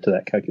immaterial to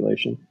that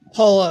calculation.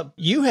 Paula,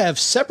 you have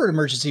separate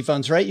emergency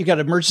funds, right? You got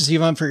an emergency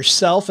fund for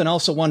yourself and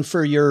also one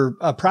for your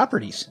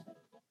properties.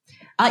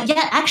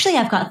 Actually,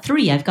 I've got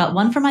 3. I've got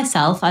one for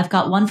myself, I've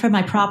got one for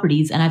my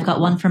properties, and I've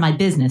got one for my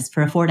business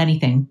for Afford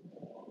Anything.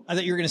 I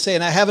thought you were going to say,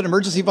 and I have an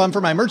emergency fund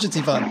for my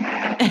emergency fund.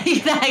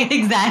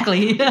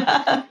 Exactly.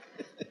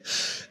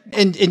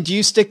 And do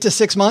you stick to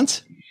 6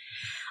 months?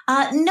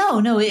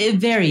 No, it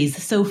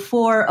varies. So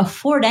for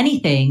Afford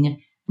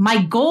Anything,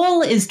 my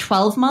goal is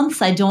 12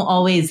 months. I don't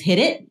always hit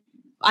it.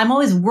 I'm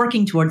always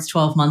working towards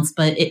 12 months,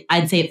 but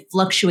I'd say it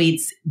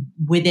fluctuates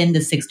within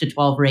the 6 to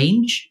 12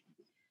 range.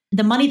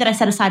 The money that I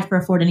set aside for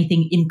Afford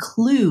Anything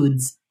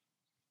includes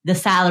the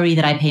salary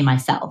that I pay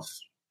myself.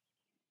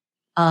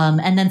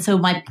 And then so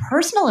my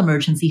personal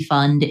emergency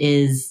fund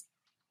is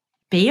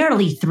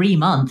barely 3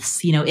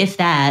 months, if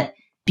that,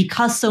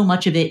 because so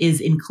much of it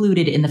is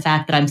included in the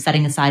fact that I'm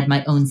setting aside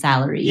my own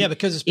salary. Yeah,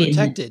 because it's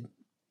protected.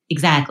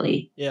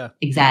 Exactly. Yeah.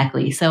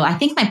 Exactly. So I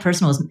think my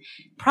personal is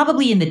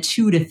probably in the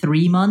 2 to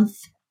 3 month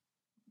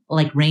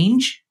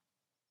range.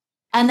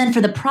 And then for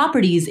the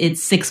properties,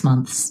 it's 6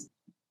 months.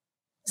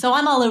 So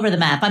I'm all over the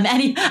map.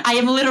 I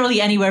am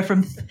literally anywhere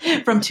from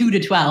 2 to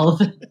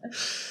 12.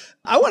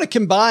 I want to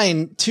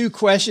combine 2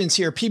 questions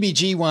here.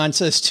 PBG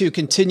wants us to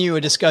continue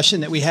a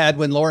discussion that we had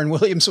when Lauren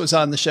Williams was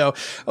on the show.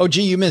 Oh,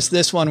 gee, you missed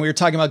this one. We were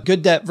talking about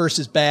good debt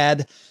versus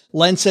bad.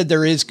 Len said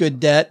there is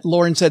good debt.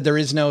 Lauren said there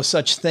is no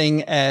such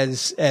thing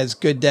as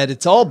good debt.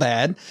 It's all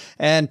bad.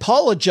 And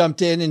Paula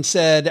jumped in and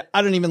said,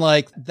 I don't even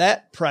like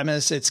that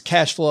premise. It's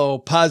cash flow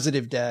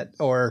positive debt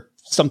or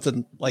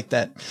something like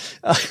that.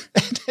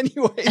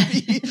 Anyway,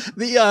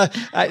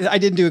 I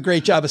didn't do a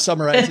great job of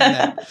summarizing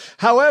that.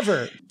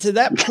 However, to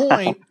that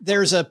point,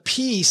 there's a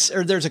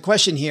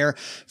question here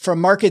from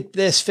Market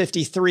This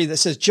 53 that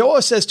says, Joe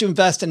says to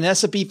invest in an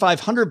S&P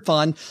 500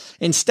 fund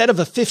instead of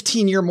a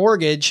 15-year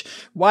mortgage.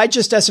 Why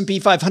just S&P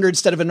 500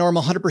 instead of a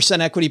normal 100%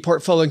 equity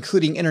portfolio,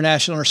 including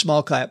international or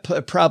small cap?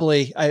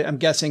 Probably, I'm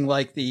guessing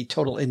like the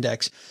total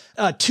index.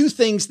 2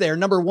 things there.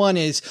 Number one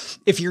is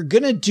if you're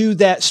going to do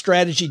that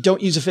strategy,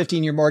 don't use a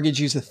 15-year mortgage,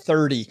 use a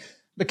 30.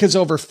 because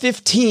over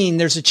 15,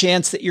 there's a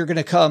chance that you're going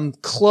to come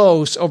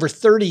close. Over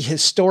 30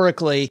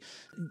 historically.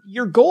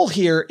 Your goal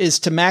here is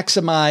to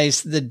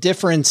maximize the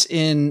difference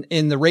in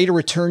the rate of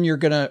return you're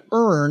going to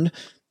earn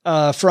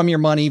from your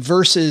money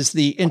versus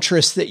the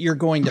interest that you're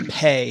going to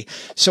pay.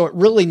 So it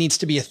really needs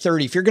to be a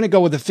 30. If you're going to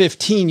go with a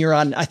 15, you're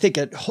on, I think,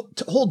 a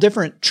whole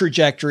different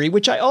trajectory,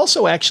 which I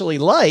also actually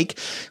like,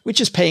 which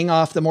is paying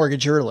off the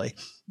mortgage early.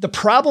 The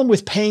problem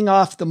with paying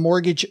off the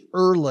mortgage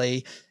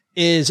early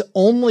is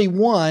only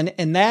one,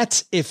 and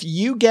that's if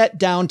you get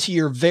down to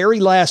your very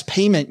last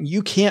payment and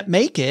you can't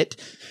make it.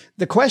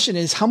 The question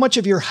is, how much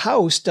of your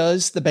house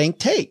does the bank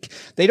take?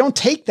 They don't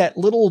take that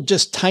little,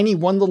 just tiny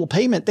one little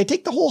payment. They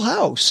take the whole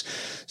house.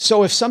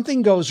 So if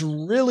something goes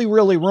really,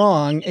 really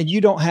wrong and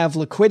you don't have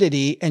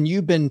liquidity and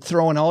you've been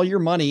throwing all your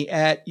money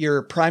at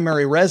your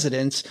primary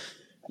residence,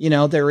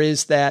 there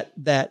is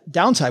that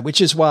downside,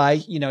 which is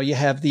why, you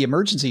have the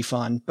emergency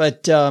fund.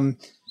 But,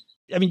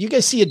 you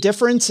guys see a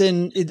difference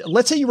in,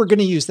 let's say you were going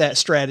to use that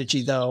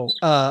strategy though,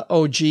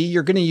 OG,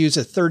 you're going to use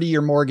a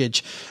 30-year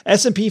mortgage.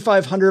 S&P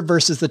 500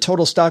 versus the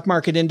total stock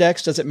market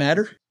index. Does it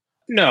matter?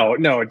 No,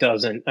 it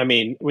doesn't. I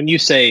mean, when you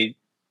say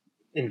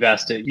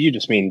invest it, you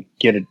just mean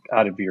get it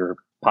out of your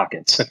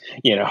pockets,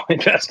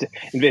 invest it.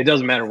 It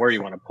doesn't matter where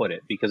you want to put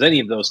it, because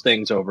any of those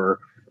things over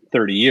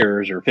 30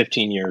 years or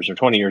 15 years or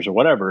 20 years or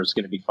whatever is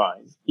going to be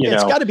fine.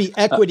 It's got to be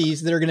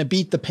equities that are going to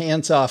beat the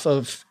pants off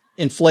of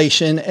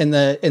inflation and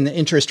the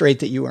interest rate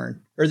that you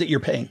earn or that you're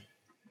paying.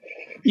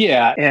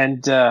 Yeah.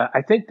 And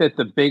I think that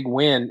the big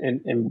win,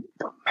 and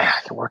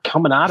we're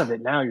coming out of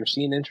it now, you're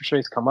seeing interest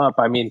rates come up.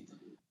 I mean,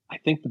 I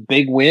think the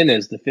big win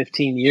is the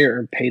 15-year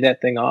and pay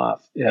that thing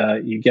off.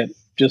 You get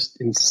just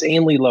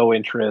insanely low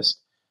interest.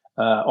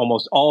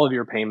 Almost all of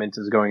your payments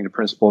is going to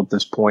principal at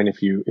this point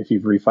if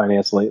you've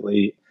refinanced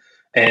lately.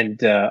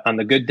 And on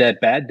the good debt,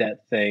 bad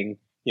debt thing,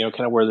 kind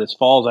of where this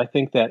falls, I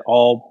think that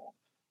all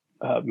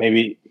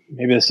maybe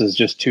this is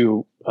just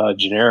too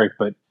generic,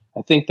 but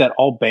I think that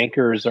all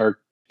bankers are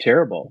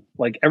terrible.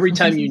 Like every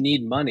time you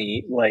need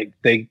money, like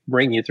they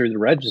bring you through the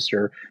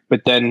register,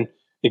 but then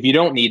if you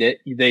don't need it,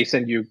 they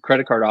send you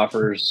credit card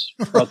offers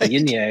about the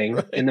yin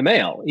yang in the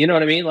mail. You know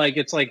what I mean? Like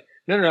it's like,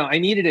 no, I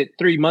needed it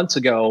 3 months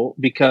ago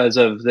because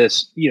of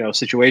this,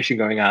 situation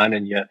going on,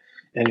 and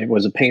it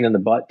was a pain in the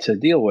butt to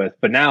deal with.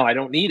 But now I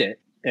don't need it,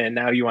 and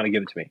now you want to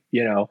give it to me.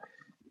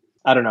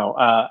 I don't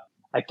know.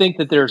 I think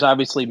that there's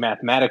obviously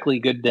mathematically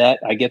good debt.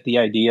 I get the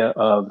idea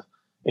of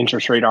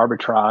interest rate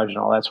arbitrage and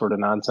all that sort of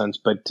nonsense,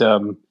 but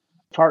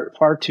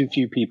far too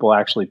few people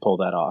actually pull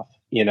that off.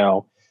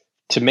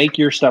 To make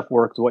your stuff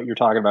work, what you're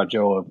talking about,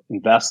 Joe, of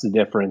invest the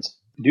difference,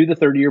 do the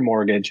 30-year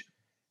mortgage,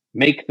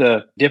 make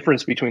the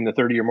difference between the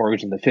 30-year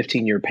mortgage and the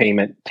 15-year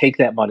payment, take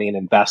that money and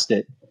invest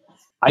it.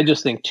 I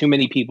just think too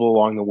many people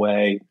along the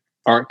way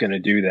aren't going to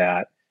do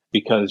that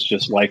because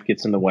just life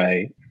gets in the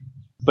way.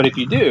 But if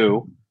you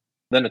do,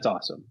 then it's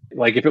awesome.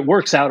 Like if it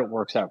works out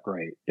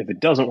great. If it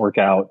doesn't work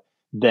out,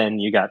 then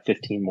you got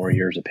 15 more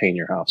years of paying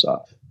your house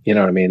off. You know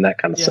what I mean? That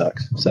kind of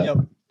sucks. So yep.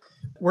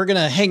 We're going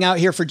to hang out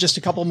here for just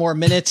a couple more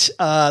minutes.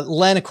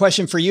 Len, a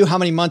question for you. How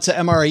many months of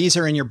MREs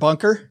are in your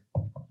bunker?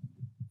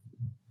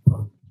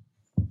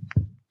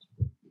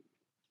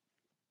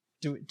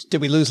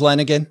 Did we lose Len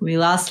again? We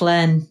lost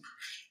Len.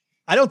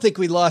 I don't think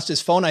we lost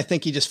his phone. I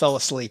think he just fell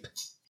asleep.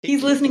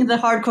 He's listening to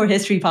the Hardcore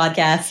History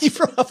podcast. He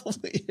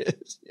probably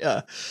is.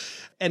 Yeah.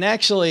 And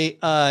actually,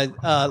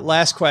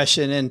 last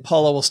question, and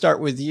Paula, we'll start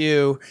with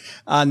you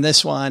on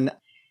this one.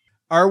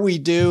 Are we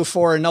due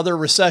for another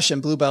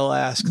recession? Bluebell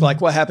asked, like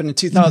what happened in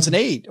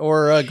 2008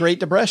 or a Great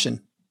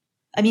Depression?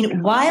 I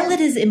mean, while it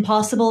is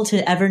impossible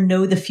to ever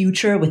know the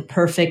future with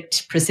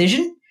perfect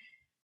precision,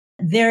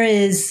 there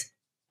is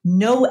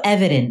no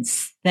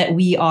evidence that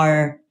we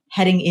are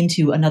heading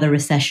into another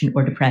recession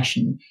or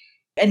depression.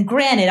 And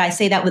granted, I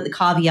say that with the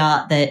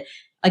caveat that,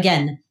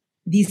 again,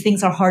 these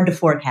things are hard to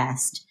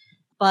forecast.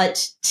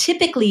 But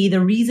typically, the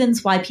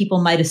reasons why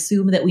people might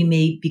assume that we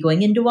may be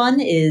going into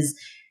one is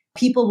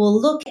people will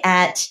look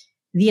at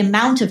the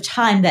amount of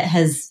time that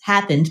has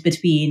happened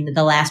between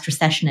the last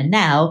recession and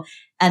now,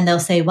 and they'll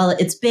say, well,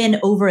 it's been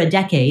over a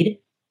decade,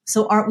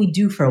 so aren't we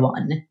due for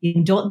one?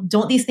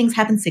 Don't these things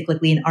happen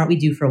cyclically, and aren't we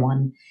due for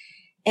one?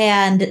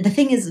 And the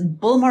thing is,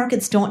 bull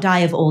markets don't die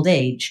of old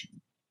age.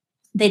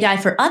 They die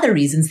for other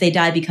reasons. They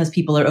die because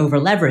people are over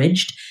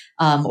leveraged,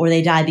 or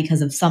they die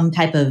because of some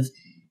type of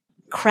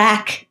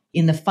crack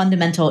in the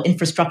fundamental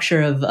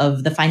infrastructure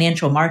of the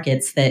financial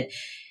markets that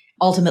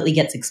ultimately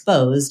gets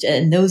exposed.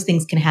 And those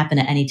things can happen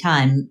at any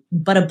time.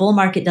 But a bull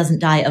market doesn't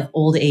die of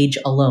old age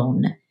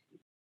alone.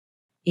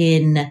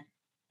 In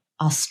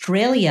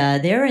Australia,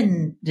 they're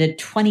in the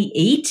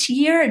 28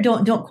 year.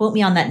 Don't quote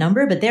me on that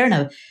number, but they're in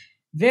a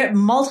very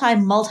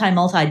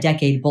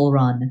multi-decade bull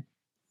run.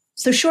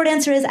 So short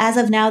answer is, as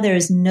of now, there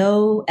is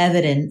no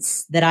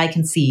evidence that I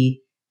can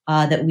see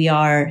that we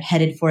are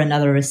headed for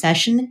another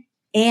recession,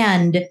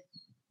 and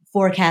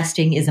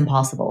forecasting is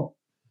impossible.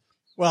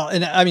 Well,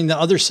 and I mean, the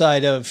other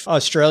side of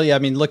Australia, I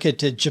mean, look at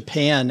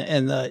Japan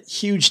and the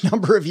huge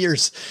number of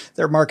years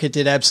their market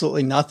did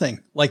absolutely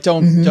nothing. Like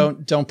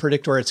don't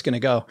predict where it's going to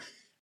go.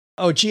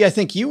 Oh, gee, I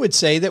think you would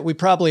say that we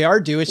probably are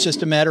due. It's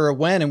just a matter of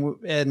when,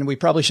 and we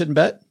probably shouldn't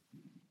bet.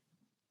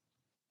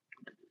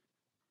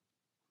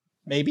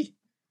 Maybe.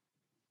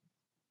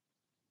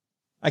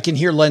 I can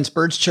hear Len's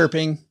birds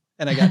chirping,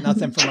 and I got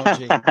nothing from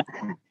OG.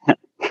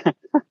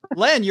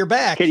 Len, you're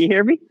back. Can you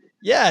hear me?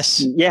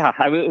 Yes. Yeah,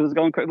 it was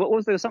going crazy. What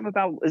was there? Something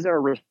about, is there a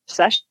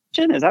recession?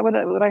 Is that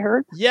what I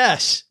heard?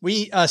 Yes.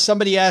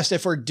 Somebody asked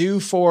if we're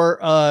due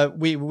for,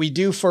 we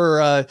due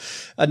for,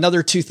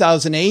 another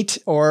 2008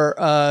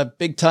 or,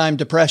 big time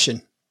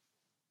depression.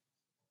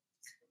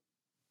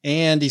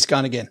 And he's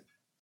gone again.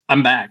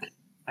 I'm back.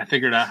 I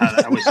figured out how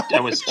to,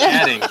 I was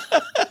chatting.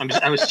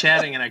 I was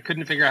chatting and I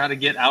couldn't figure out how to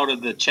get out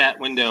of the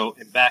chat window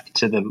and back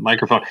to the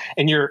microphone.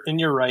 And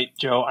you're right,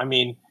 Joe. I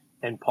mean,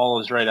 and Paul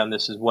is right on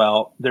this as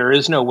well. There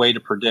is no way to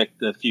predict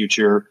the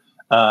future.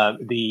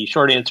 The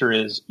short answer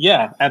is,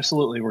 yeah,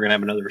 absolutely. We're going to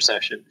have another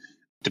recession.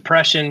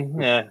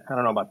 Depression, I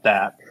don't know about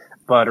that,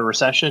 but a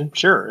recession,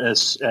 sure.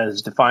 As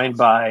defined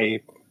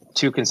by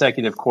 2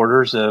 consecutive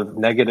quarters of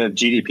negative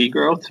GDP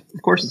growth,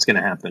 of course it's going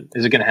to happen.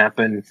 Is it going to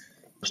happen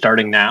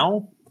starting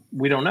now?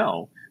 We don't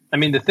know. I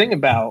mean, the thing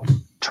about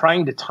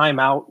trying to time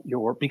out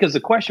because the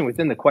question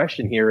within the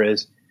question here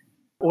is,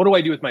 what do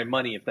I do with my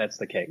money if that's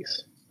the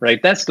case? Right?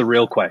 That's the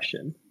real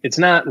question. It's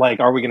not like,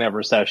 are we going to have a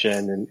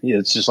recession? And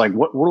it's just like,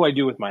 what do I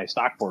do with my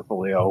stock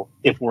portfolio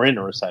if we're in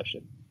a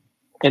recession?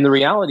 And the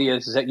reality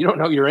is that you don't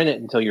know you're in it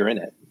until you're in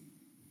it.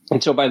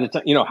 And so by the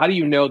time, how do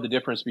you know the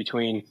difference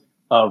between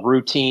a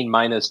routine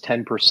minus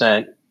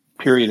 10%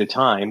 period of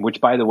time,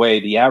 which, by the way,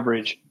 the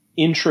average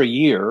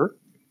intra-year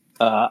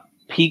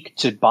peak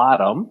to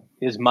bottom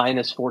is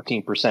minus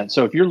 14%.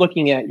 So if you're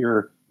looking at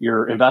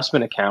your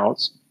investment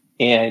accounts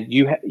and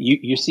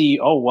you see,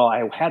 oh, well,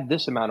 I had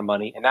this amount of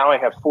money and now I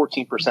have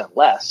 14%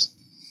 less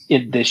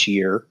in this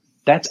year,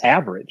 that's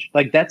average.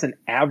 Like, that's an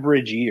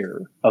average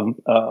year of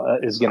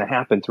is going to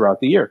happen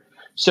throughout the year.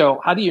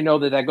 So how do you know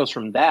that goes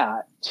from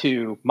that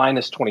to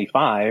minus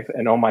 25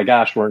 and, oh my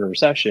gosh, we're in a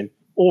recession?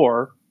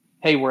 Or,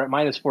 hey, we're at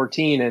minus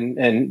 14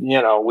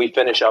 and we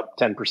finish up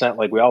 10%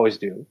 like we always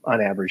do on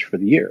average for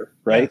the year,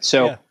 right? Yeah,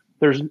 so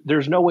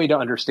there's no way to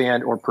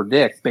understand or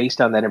predict based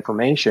on that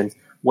information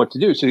what to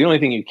do. So the only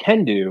thing you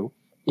can do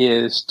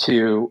is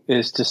to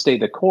stay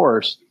the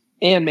course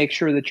and make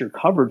sure that you're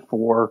covered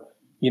for,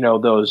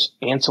 those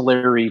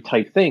ancillary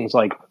type things.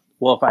 Like,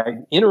 well, if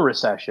I'm in a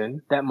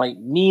recession, that might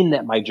mean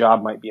that my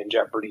job might be in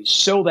jeopardy.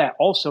 So that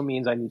also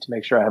means I need to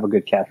make sure I have a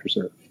good cash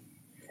reserve.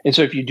 And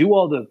so if you do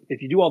all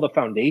the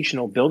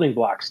foundational building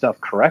block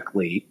stuff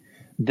correctly,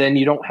 then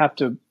you don't have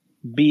to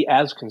be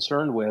as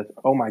concerned with,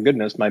 oh my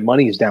goodness, my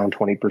money is down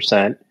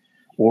 20%,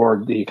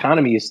 or the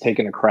economy is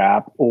taking a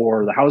crap,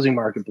 or the housing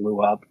market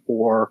blew up,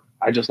 or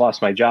I just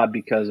lost my job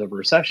because of a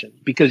recession,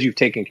 because you've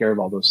taken care of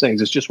all those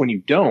things. It's just when you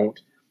don't,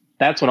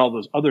 that's when all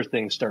those other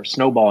things start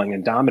snowballing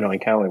and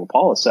dominoing, kind of like what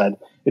Paula said.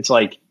 It's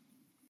like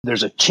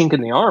there's a chink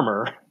in the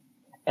armor,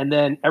 and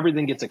then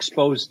everything gets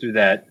exposed through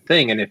that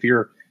thing. And if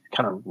you're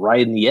kind of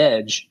riding the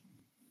edge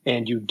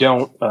and you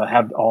don't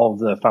have all of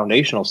the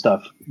foundational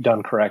stuff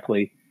done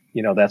correctly,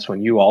 that's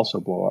when you also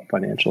blow up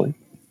financially.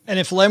 And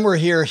if Len were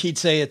here, he'd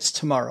say it's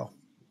tomorrow.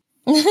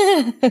 This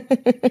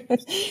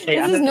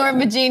is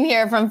Norma Jean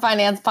here from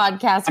Finance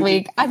Podcast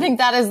Week. I think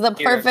that is the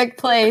perfect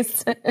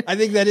place. I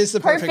think that is the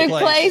perfect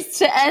place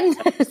to end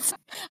this.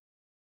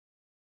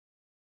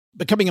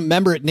 Becoming a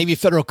member at Navy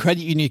Federal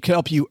Credit Union can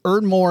help you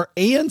earn more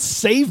and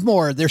save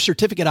more. Their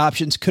certificate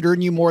options could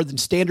earn you more than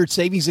standard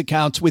savings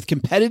accounts with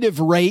competitive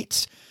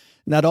rates.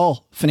 Not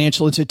all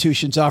financial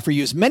institutions offer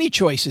you as many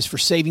choices for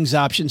savings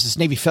options as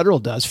Navy Federal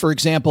does. For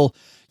example,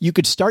 you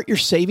could start your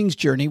savings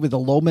journey with a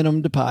low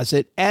minimum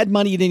deposit, add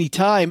money at any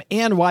time,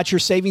 and watch your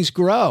savings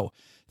grow.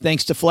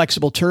 Thanks to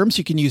flexible terms,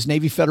 you can use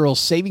Navy Federal's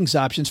savings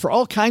options for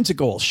all kinds of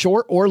goals,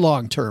 short or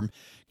long term.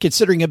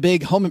 Considering a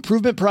big home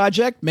improvement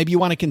project, maybe you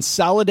want to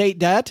consolidate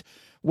debt.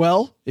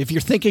 Well, if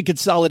you're thinking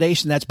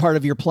consolidation, that's part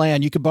of your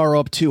plan. You could borrow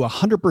up to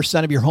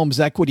 100% of your home's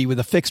equity with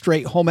a fixed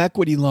rate home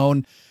equity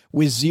loan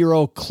with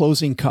zero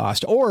closing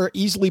cost, or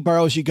easily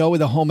borrow as you go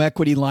with a home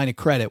equity line of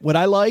credit. What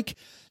I like,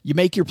 you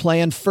make your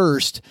plan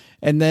first,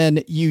 and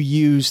then you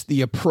use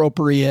the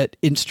appropriate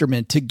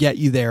instrument to get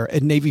you there.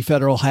 And Navy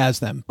Federal has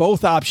them.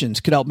 Both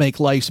options could help make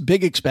life's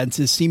big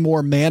expenses seem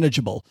more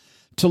manageable.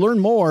 To learn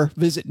more,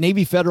 visit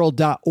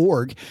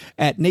NavyFederal.org.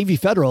 At Navy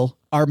Federal,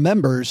 our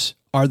members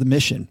are the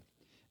mission.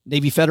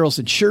 Navy Federal is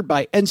insured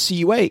by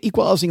NCUA,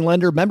 Equal Housing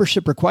Lender.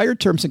 Membership required.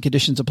 Terms and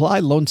conditions apply.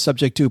 Loan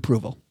subject to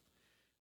approval.